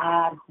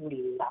God who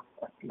loves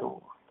us,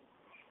 Lord.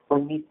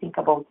 When we think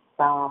about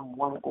Psalm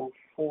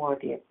 104,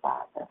 dear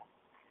Father,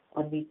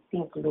 when we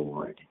think,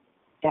 Lord,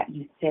 that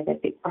you said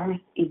that the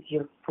earth is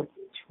your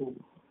footstool,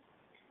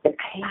 the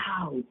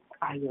clouds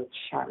are your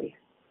chariot,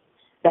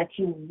 that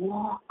you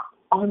walk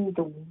on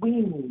the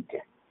wind,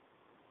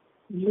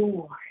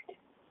 Lord,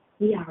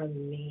 we are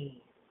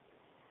amazed.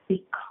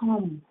 We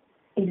come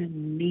in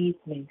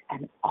amazement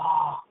and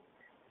awe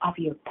of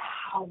your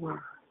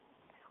power,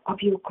 of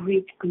your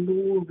great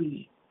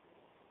glory.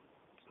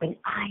 When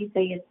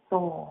Isaiah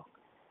saw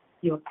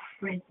your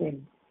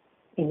presence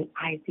in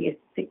Isaiah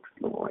 6,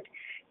 Lord,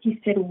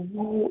 he said,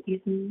 woe is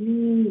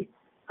me,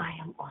 I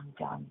am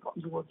undone. But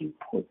Lord, you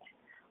put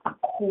a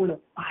coal of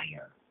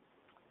fire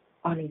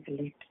on his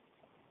lips.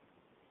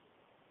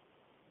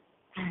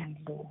 And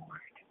Lord,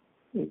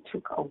 you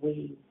took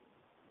away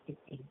his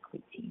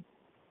iniquity.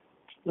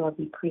 Lord,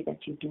 we pray that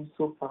you do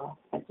so for us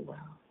as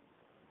well.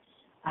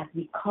 As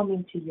we come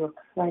into your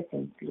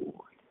presence, Lord,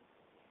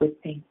 with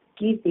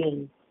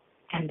thanksgiving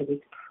and with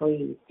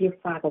praise. Dear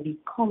Father, we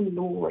come,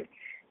 Lord,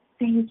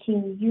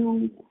 thanking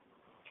you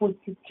for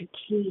Sister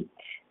Kate,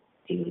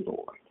 dear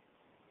Lord.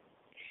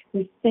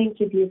 We thank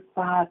you, dear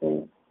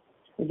Father,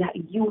 that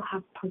you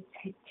have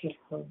protected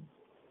her,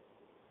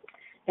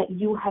 that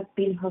you have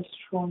been her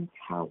strong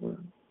tower,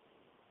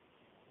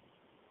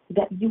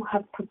 that you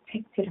have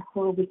protected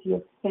her with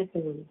your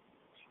feathers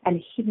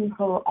and hidden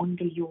her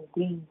under your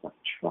wings of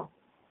trust,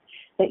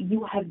 that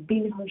you have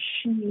been her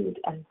shield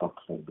and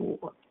buckler,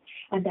 Lord,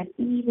 and that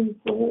even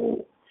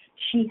though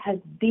she has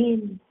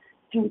been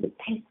through the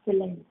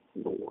pestilence,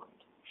 Lord,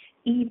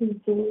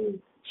 even though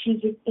she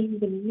is in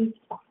the midst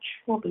of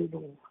trouble,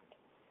 Lord,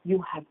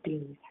 you have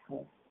been with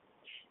her.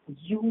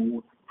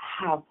 You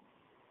have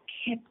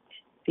kept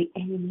the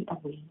enemy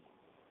away.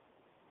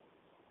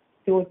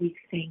 Lord, we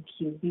thank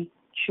you. We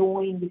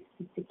join with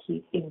Sister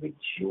Kate in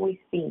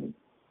rejoicing,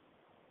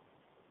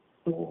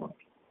 Lord,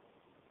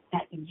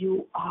 that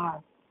you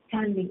are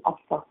standing up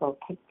for her,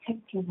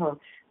 protecting her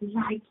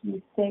like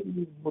you said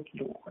you would,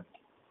 Lord.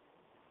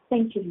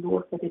 Thank you,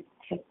 Lord, for this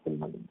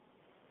testimony,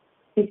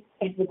 this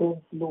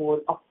evidence,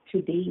 Lord, of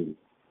today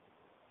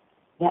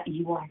that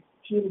you are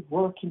still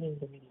working in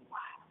the meanwhile,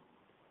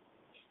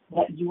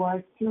 that you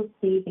are still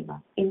saving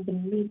us in the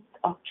midst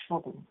of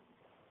trouble.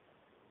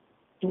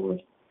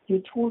 Lord,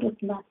 you told us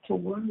not to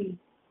worry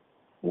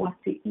what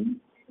to eat,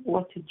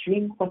 what to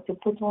drink, what to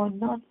put on,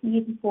 not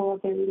even for our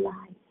very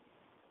lives.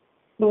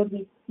 Lord,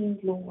 we see,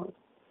 Lord,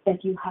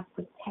 that you have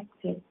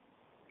protected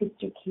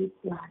Sister Kate's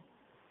life.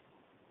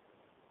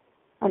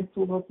 And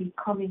so, Lord, we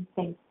come in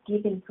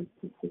thanksgiving for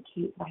Sister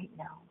Kate right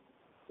now.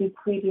 We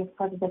pray, dear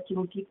Father, that you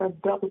will give her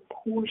double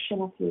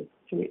portion of your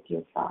spirit,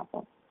 dear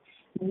Father.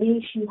 May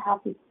she have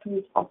the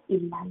spirit of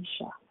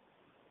Elisha.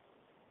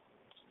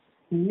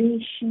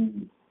 May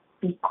she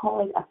be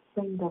called a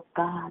friend of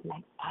God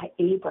like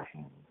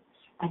Abraham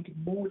and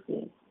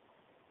Moses.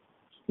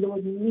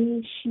 Lord,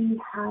 may she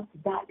have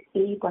that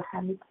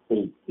Abrahamic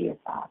faith, dear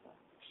Father.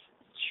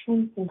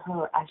 Strengthen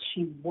her as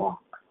she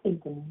walks in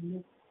the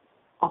midst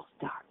of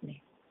darkness,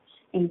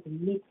 in the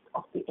midst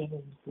of the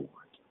enemy, Lord.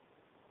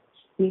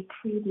 We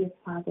pray, dear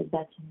Father,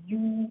 that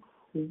you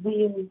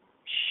will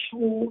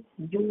show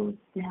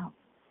yourself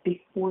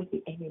before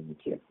the enemy,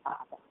 dear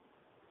Father.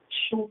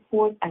 Show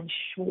forth and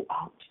show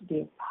out,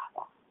 dear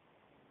Father.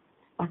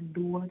 And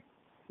Lord,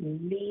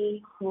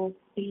 may her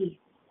faith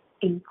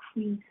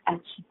increase as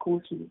she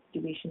goes through the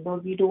situation.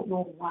 Lord, we don't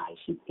know why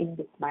she's in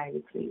this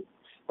miry place,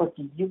 but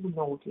you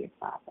know, dear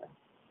Father.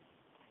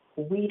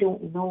 We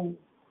don't know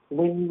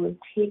when you will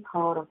take her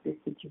out of this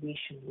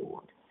situation,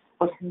 Lord.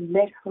 But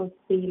let her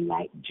say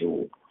like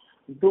Job,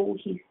 though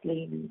he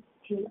slay me,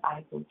 still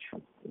I will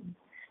trust him.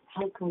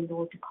 Help her,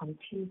 Lord, to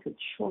continue to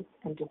trust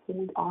and to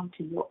hold on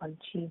to your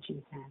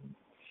unchanging hand.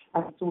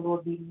 And so,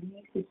 Lord, we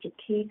leave Sister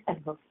Kate and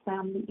her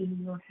family in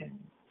your hands.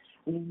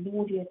 We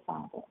know, dear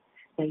Father,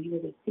 that you are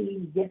the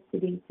same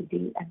yesterday,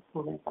 today, and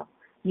forever.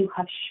 You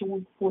have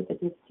shown forth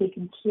that you've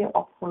taken care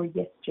of her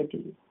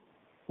yesterday.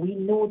 We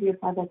know, dear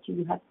Father, that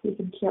you have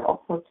taken care of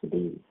her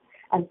today.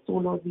 And so,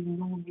 Lord, we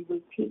know you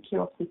will take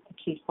care of Sister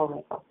Kate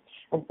forever.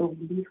 And so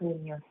we leave her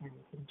in your hands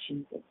in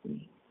Jesus'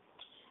 name.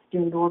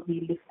 Dear Lord,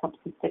 we lift up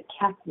Sister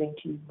Catherine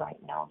to you right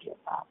now, dear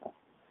Father.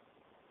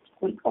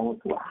 We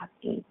also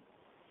asking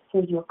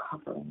for your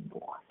covering,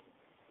 Lord.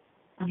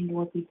 And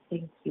Lord, we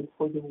thank you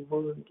for your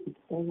word is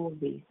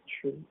always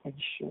true and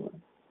sure.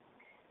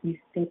 You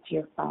said,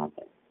 dear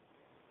Father,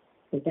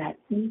 that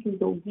even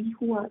though we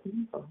who are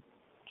evil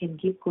can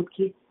give good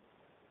gifts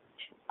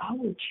to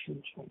our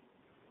children,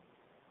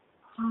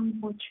 how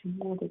much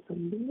more does the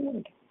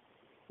Lord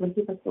will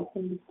give us the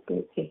Holy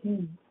Spirit to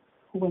him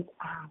who has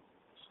asked.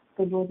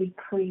 So Lord, we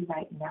pray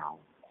right now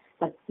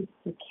that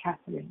Sister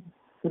Catherine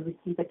will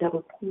receive a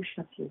double portion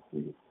of your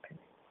Holy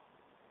Spirit.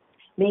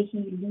 May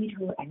he lead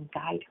her and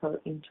guide her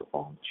into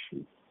all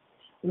truth.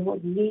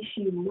 Lord, may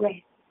she rest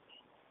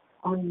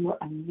on your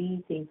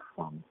amazing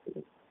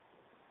promises.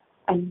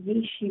 And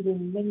may she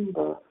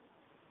remember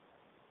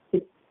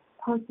the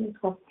persons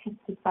who have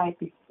testified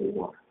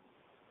before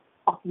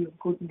of your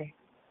goodness.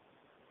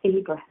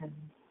 Abraham,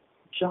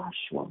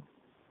 Joshua,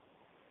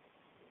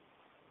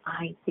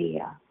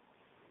 Isaiah,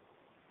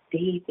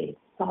 David,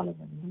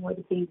 Solomon.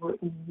 Lord, they were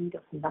in need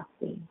of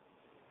nothing.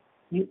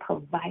 You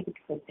provided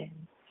for them.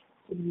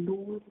 So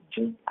Lord,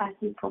 just as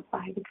you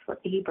provided for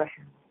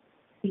Abraham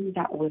in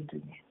that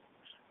wilderness,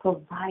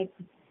 provide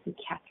for Sister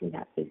Catherine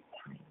at this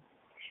time.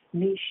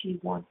 May she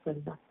want for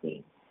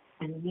nothing.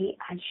 And may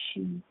as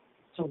she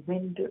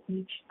surrender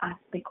each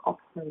aspect of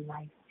her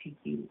life to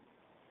you,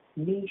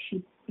 may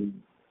she see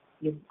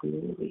your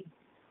glory.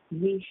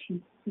 May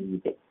she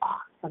see the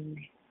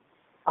awesomeness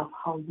of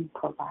how you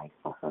provide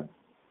for her.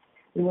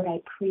 Lord, I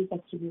pray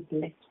that you will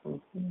bless her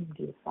home,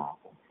 dear Father.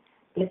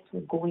 Bless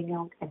her going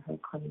out and her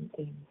coming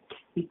in.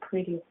 We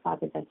pray, dear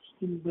Father, that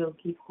you will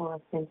give her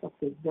a sense of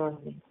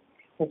discernment,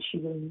 that she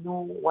will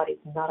know what is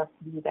not of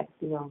you that's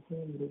in her home,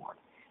 Lord.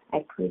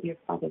 I pray, dear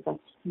Father, that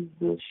you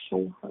will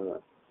show her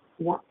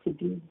what to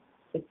do,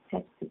 the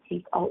steps to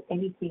take out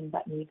anything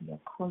that may be a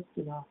curse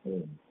in our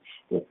home.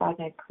 Dear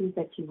Father, I pray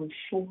that you will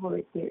show her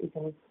if there is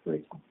any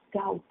spirit of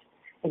doubt,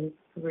 any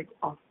spirit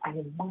of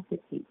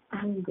animosity,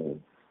 anger,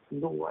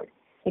 Lord,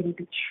 any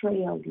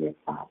betrayal, dear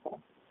Father.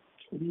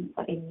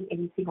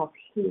 anything of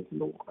hate,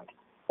 Lord,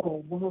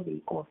 or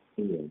worry or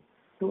fear.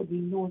 Lord, we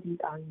know these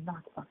are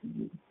not of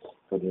you.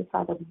 So, dear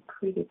Father, we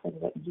pray, dear Father,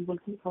 that you will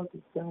give her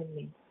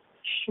discernment.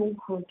 Show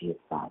her, dear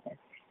Father,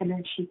 and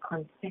as she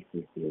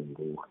confesses, dear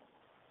Lord,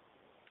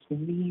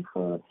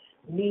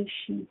 may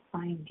she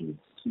find you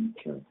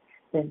sweeter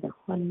than the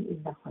honey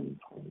in the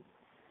honeycomb.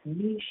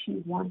 May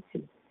she want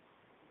to,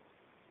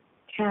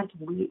 can't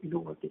wait,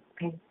 Lord, to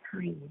spend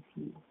time with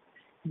you.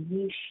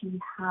 May she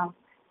have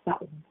that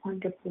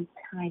wonderful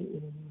time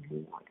in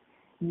you, Lord.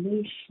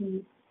 May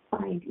she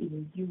find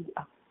in you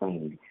a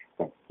friend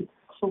that is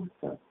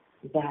closer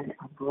than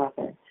a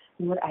brother.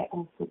 Lord, I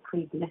also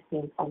pray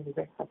blessings on the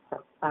rest of her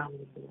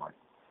family, Lord.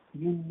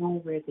 You know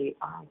where they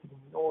are. You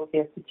know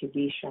their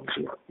situation,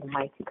 dear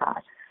Almighty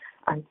God.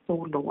 And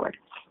so, Lord,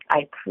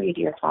 I pray,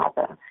 dear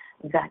Father,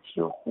 that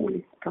your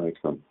Holy Spirit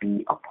will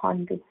be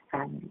upon this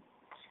family.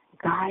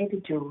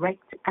 Guide,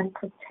 direct, and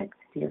protect,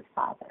 dear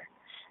Father.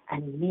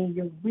 And may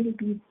your will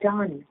be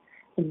done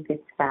in this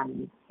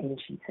family, in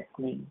Jesus'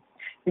 name.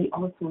 We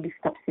also lift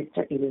up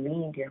Sister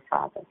Elaine, dear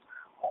Father,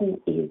 who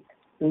is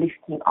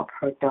lifting up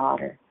her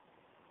daughter.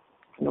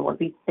 Lord,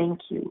 we thank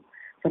you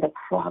for the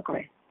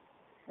progress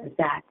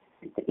that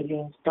Sister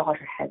Elaine's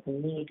daughter has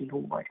made,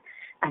 Lord,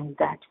 and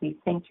that we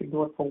thank you,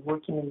 Lord, for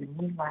working in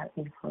the meanwhile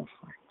in her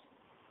heart.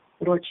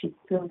 Lord, she's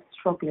still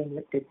struggling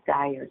with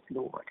desires,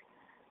 Lord,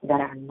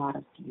 that are not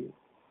of you.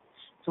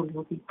 So,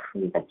 Lord, we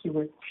pray that you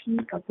will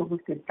take up those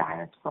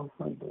desires from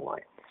her,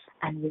 Lord,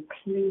 and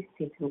replace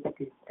it with a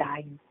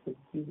desire for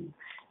you.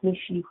 May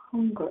she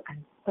hunger and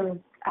thirst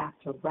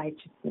after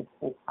righteousness,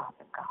 O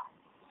Father God.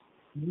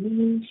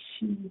 May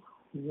she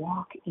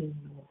walk in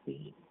your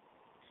ways.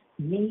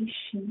 May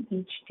she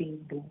each day,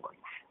 Lord,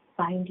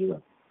 find you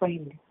a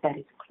friend that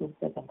is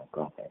closer than a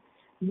brother.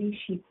 May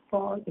she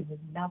fall in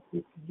love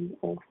with you,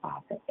 O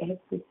Father,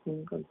 every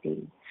single day.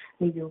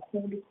 May your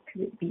Holy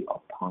Spirit be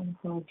upon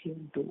her, dear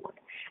Lord,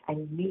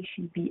 and may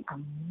she be a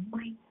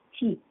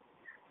mighty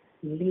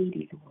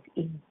lady, Lord,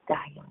 in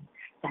Zion,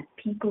 that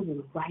people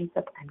will rise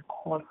up and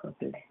call her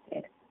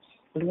blessed.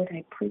 Lord,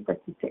 I pray for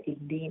Sister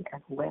Elaine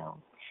as well,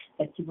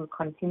 that you will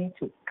continue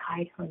to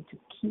guide her and to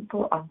keep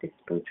her on the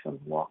spiritual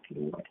walk,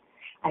 Lord.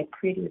 I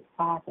pray, dear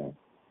Father,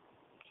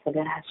 so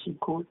that as she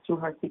goes through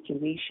her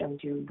situation,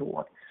 dear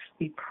Lord,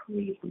 we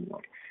pray,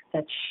 Lord,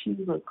 that she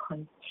will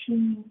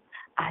continue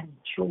as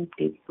Job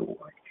did,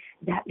 Lord.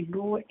 That,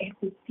 Lord,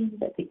 everything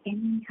that the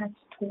enemy has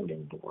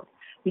stolen, Lord,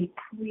 we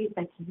pray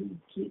that you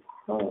give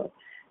her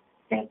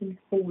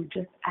sevenfold,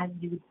 just as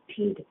you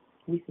did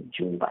with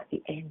Job at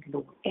the end,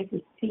 Lord.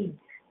 Everything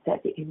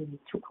that the enemy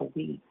took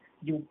away,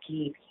 you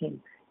gave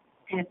him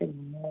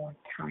 7 more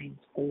times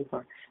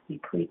over. We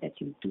pray that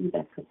you do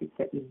that for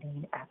Sister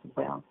Elaine as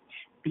well.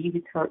 Be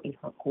with her in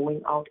her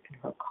going out and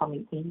her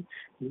coming in.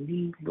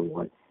 May,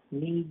 Lord,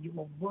 may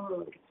your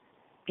word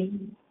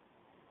be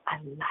a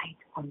light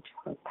unto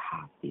her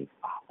path, dear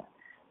Father.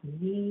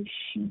 May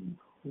she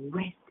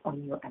rest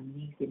on your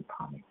amazing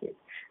promises,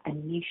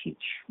 and may she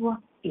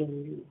trust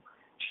in you,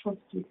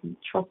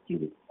 trust you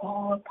with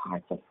all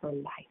parts of her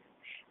life.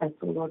 And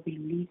so, Lord, we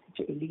leave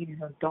Sister Elaine and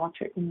her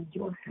daughter in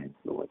your hands,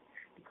 Lord,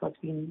 because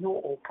we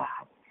know, oh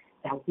God,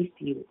 that with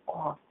you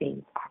all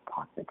things are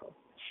possible.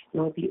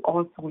 Lord, we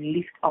also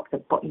lift up the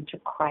Button to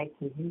Christ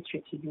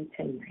ministry to you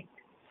tonight.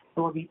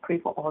 Lord, we pray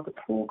for all the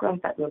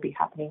programs that will be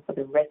happening for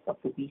the rest of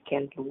the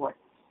weekend, Lord.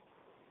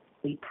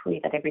 We pray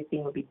that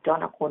everything will be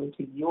done according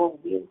to your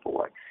will,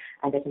 Lord,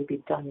 and that it will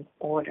be done in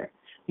order.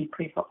 We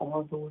pray for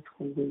all those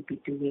who will be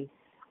doing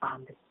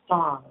the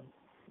songs,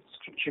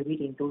 scripture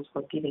reading, those who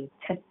are giving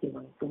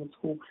testimony, those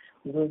who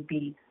will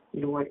be,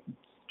 Lord,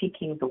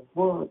 speaking the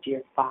word,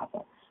 dear Father.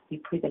 We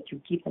pray that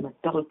you give them a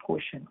double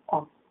portion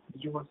of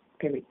your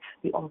spirit.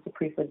 We also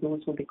pray for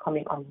those who will be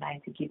coming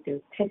online to give their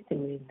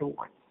testimony,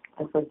 Lord,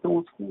 and for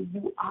those who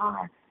you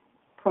are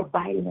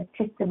providing a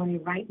testimony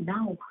right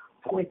now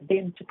for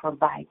them to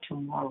provide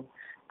tomorrow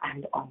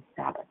and on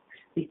Sabbath.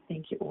 We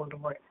thank you, O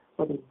Lord,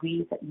 for the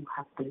ways that you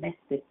have blessed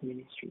this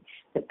ministry,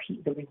 the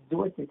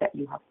resources that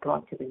you have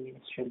brought to the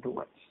ministry,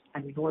 Lord.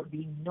 And Lord,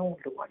 we know,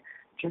 Lord,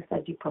 just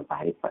as you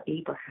provided for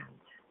Abraham,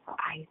 for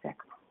Isaac,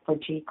 for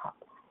Jacob,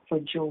 for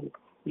Job,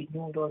 we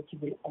know, Lord, you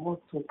will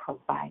also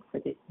provide for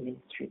this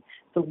ministry.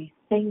 So we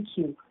thank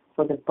you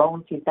for the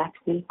bounty that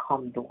will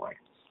come, Lord.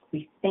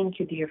 We thank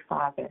you, dear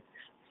Father,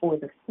 for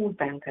the food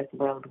bank as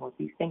well, Lord.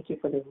 We thank you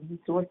for the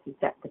resources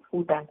that the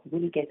food bank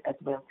will get as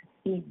well to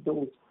feed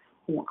those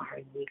who are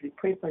in need. We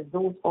pray for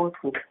those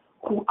also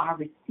who are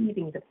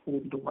receiving the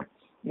food, Lord,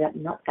 that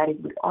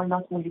it will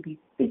not only be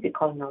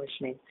physical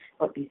nourishment,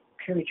 but be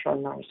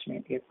spiritual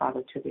nourishment, dear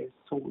Father, to their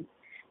souls.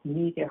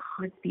 May their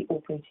hearts be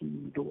open to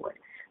you, Lord.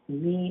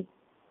 May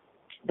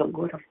the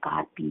word of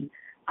God be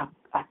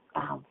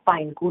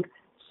find good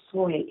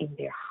soil in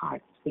their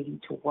hearts for you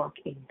to work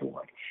in,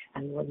 Lord.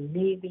 And Lord,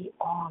 may we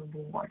all,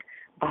 Lord,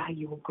 by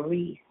your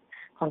grace,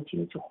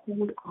 continue to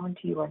hold on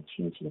to your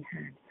unchanging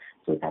hand,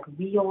 so that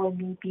we all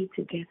may be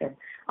together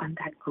on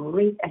that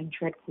great and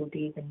dreadful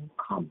day when you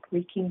come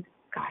breaking the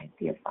sky,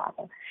 dear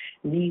Father.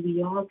 May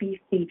we all be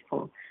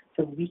faithful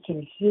so we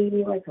can hail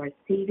you as our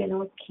Savior and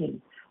our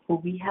King, who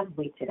we have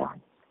waited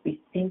on. We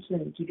thank you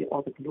and we give you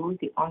all the glory,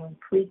 the honor, and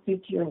praise due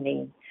to your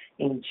name.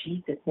 In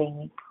Jesus' name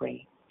we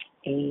pray.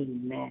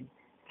 Amen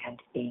and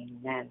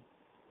amen.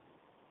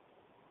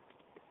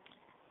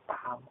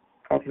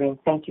 Brethren,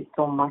 thank you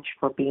so much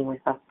for being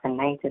with us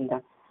tonight in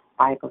the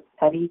Bible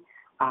study.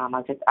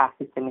 I'll just ask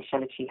Sister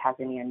Michelle if she has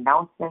any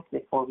announcements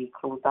before we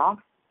close off,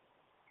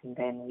 and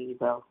then we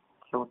will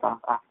close off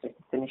after.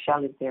 Sister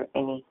Michelle, is there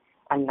any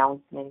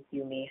announcements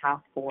you may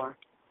have for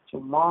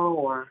tomorrow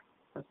or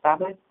for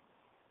Sabbath?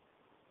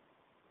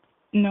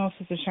 No,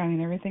 Sister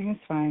Charlene, everything is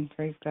fine.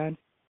 Praise God.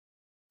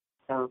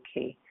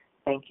 Okay.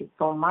 Thank you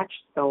so much.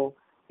 So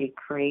we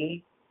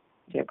pray,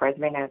 dear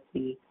brethren, as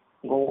we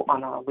go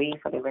on our way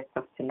for the rest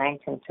of tonight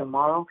and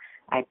tomorrow,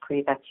 I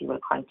pray that you will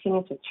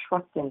continue to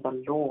trust in the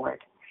Lord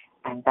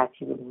and that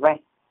you will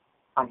rest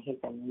on his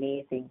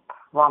amazing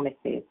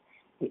promises,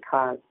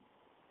 because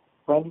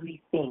when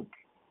we think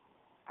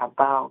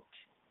about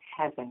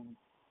heaven,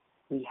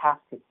 we have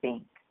to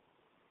think,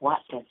 what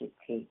does it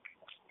take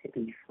to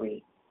be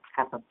free?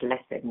 Have a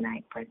blessed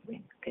night,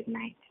 brethren. Good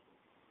night.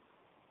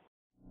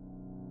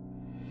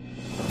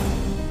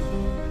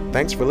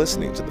 Thanks for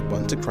listening to the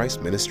Bun to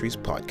Christ Ministries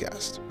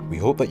podcast. We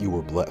hope that you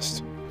were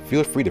blessed.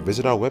 Feel free to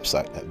visit our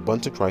website at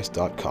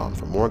buntochrist.com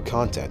for more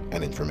content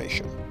and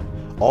information.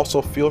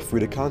 Also, feel free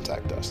to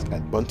contact us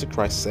at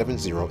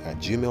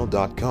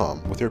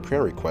buntochrist70@gmail.com with your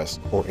prayer requests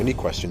or any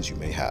questions you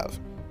may have.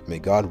 May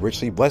God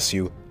richly bless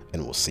you,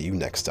 and we'll see you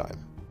next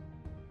time.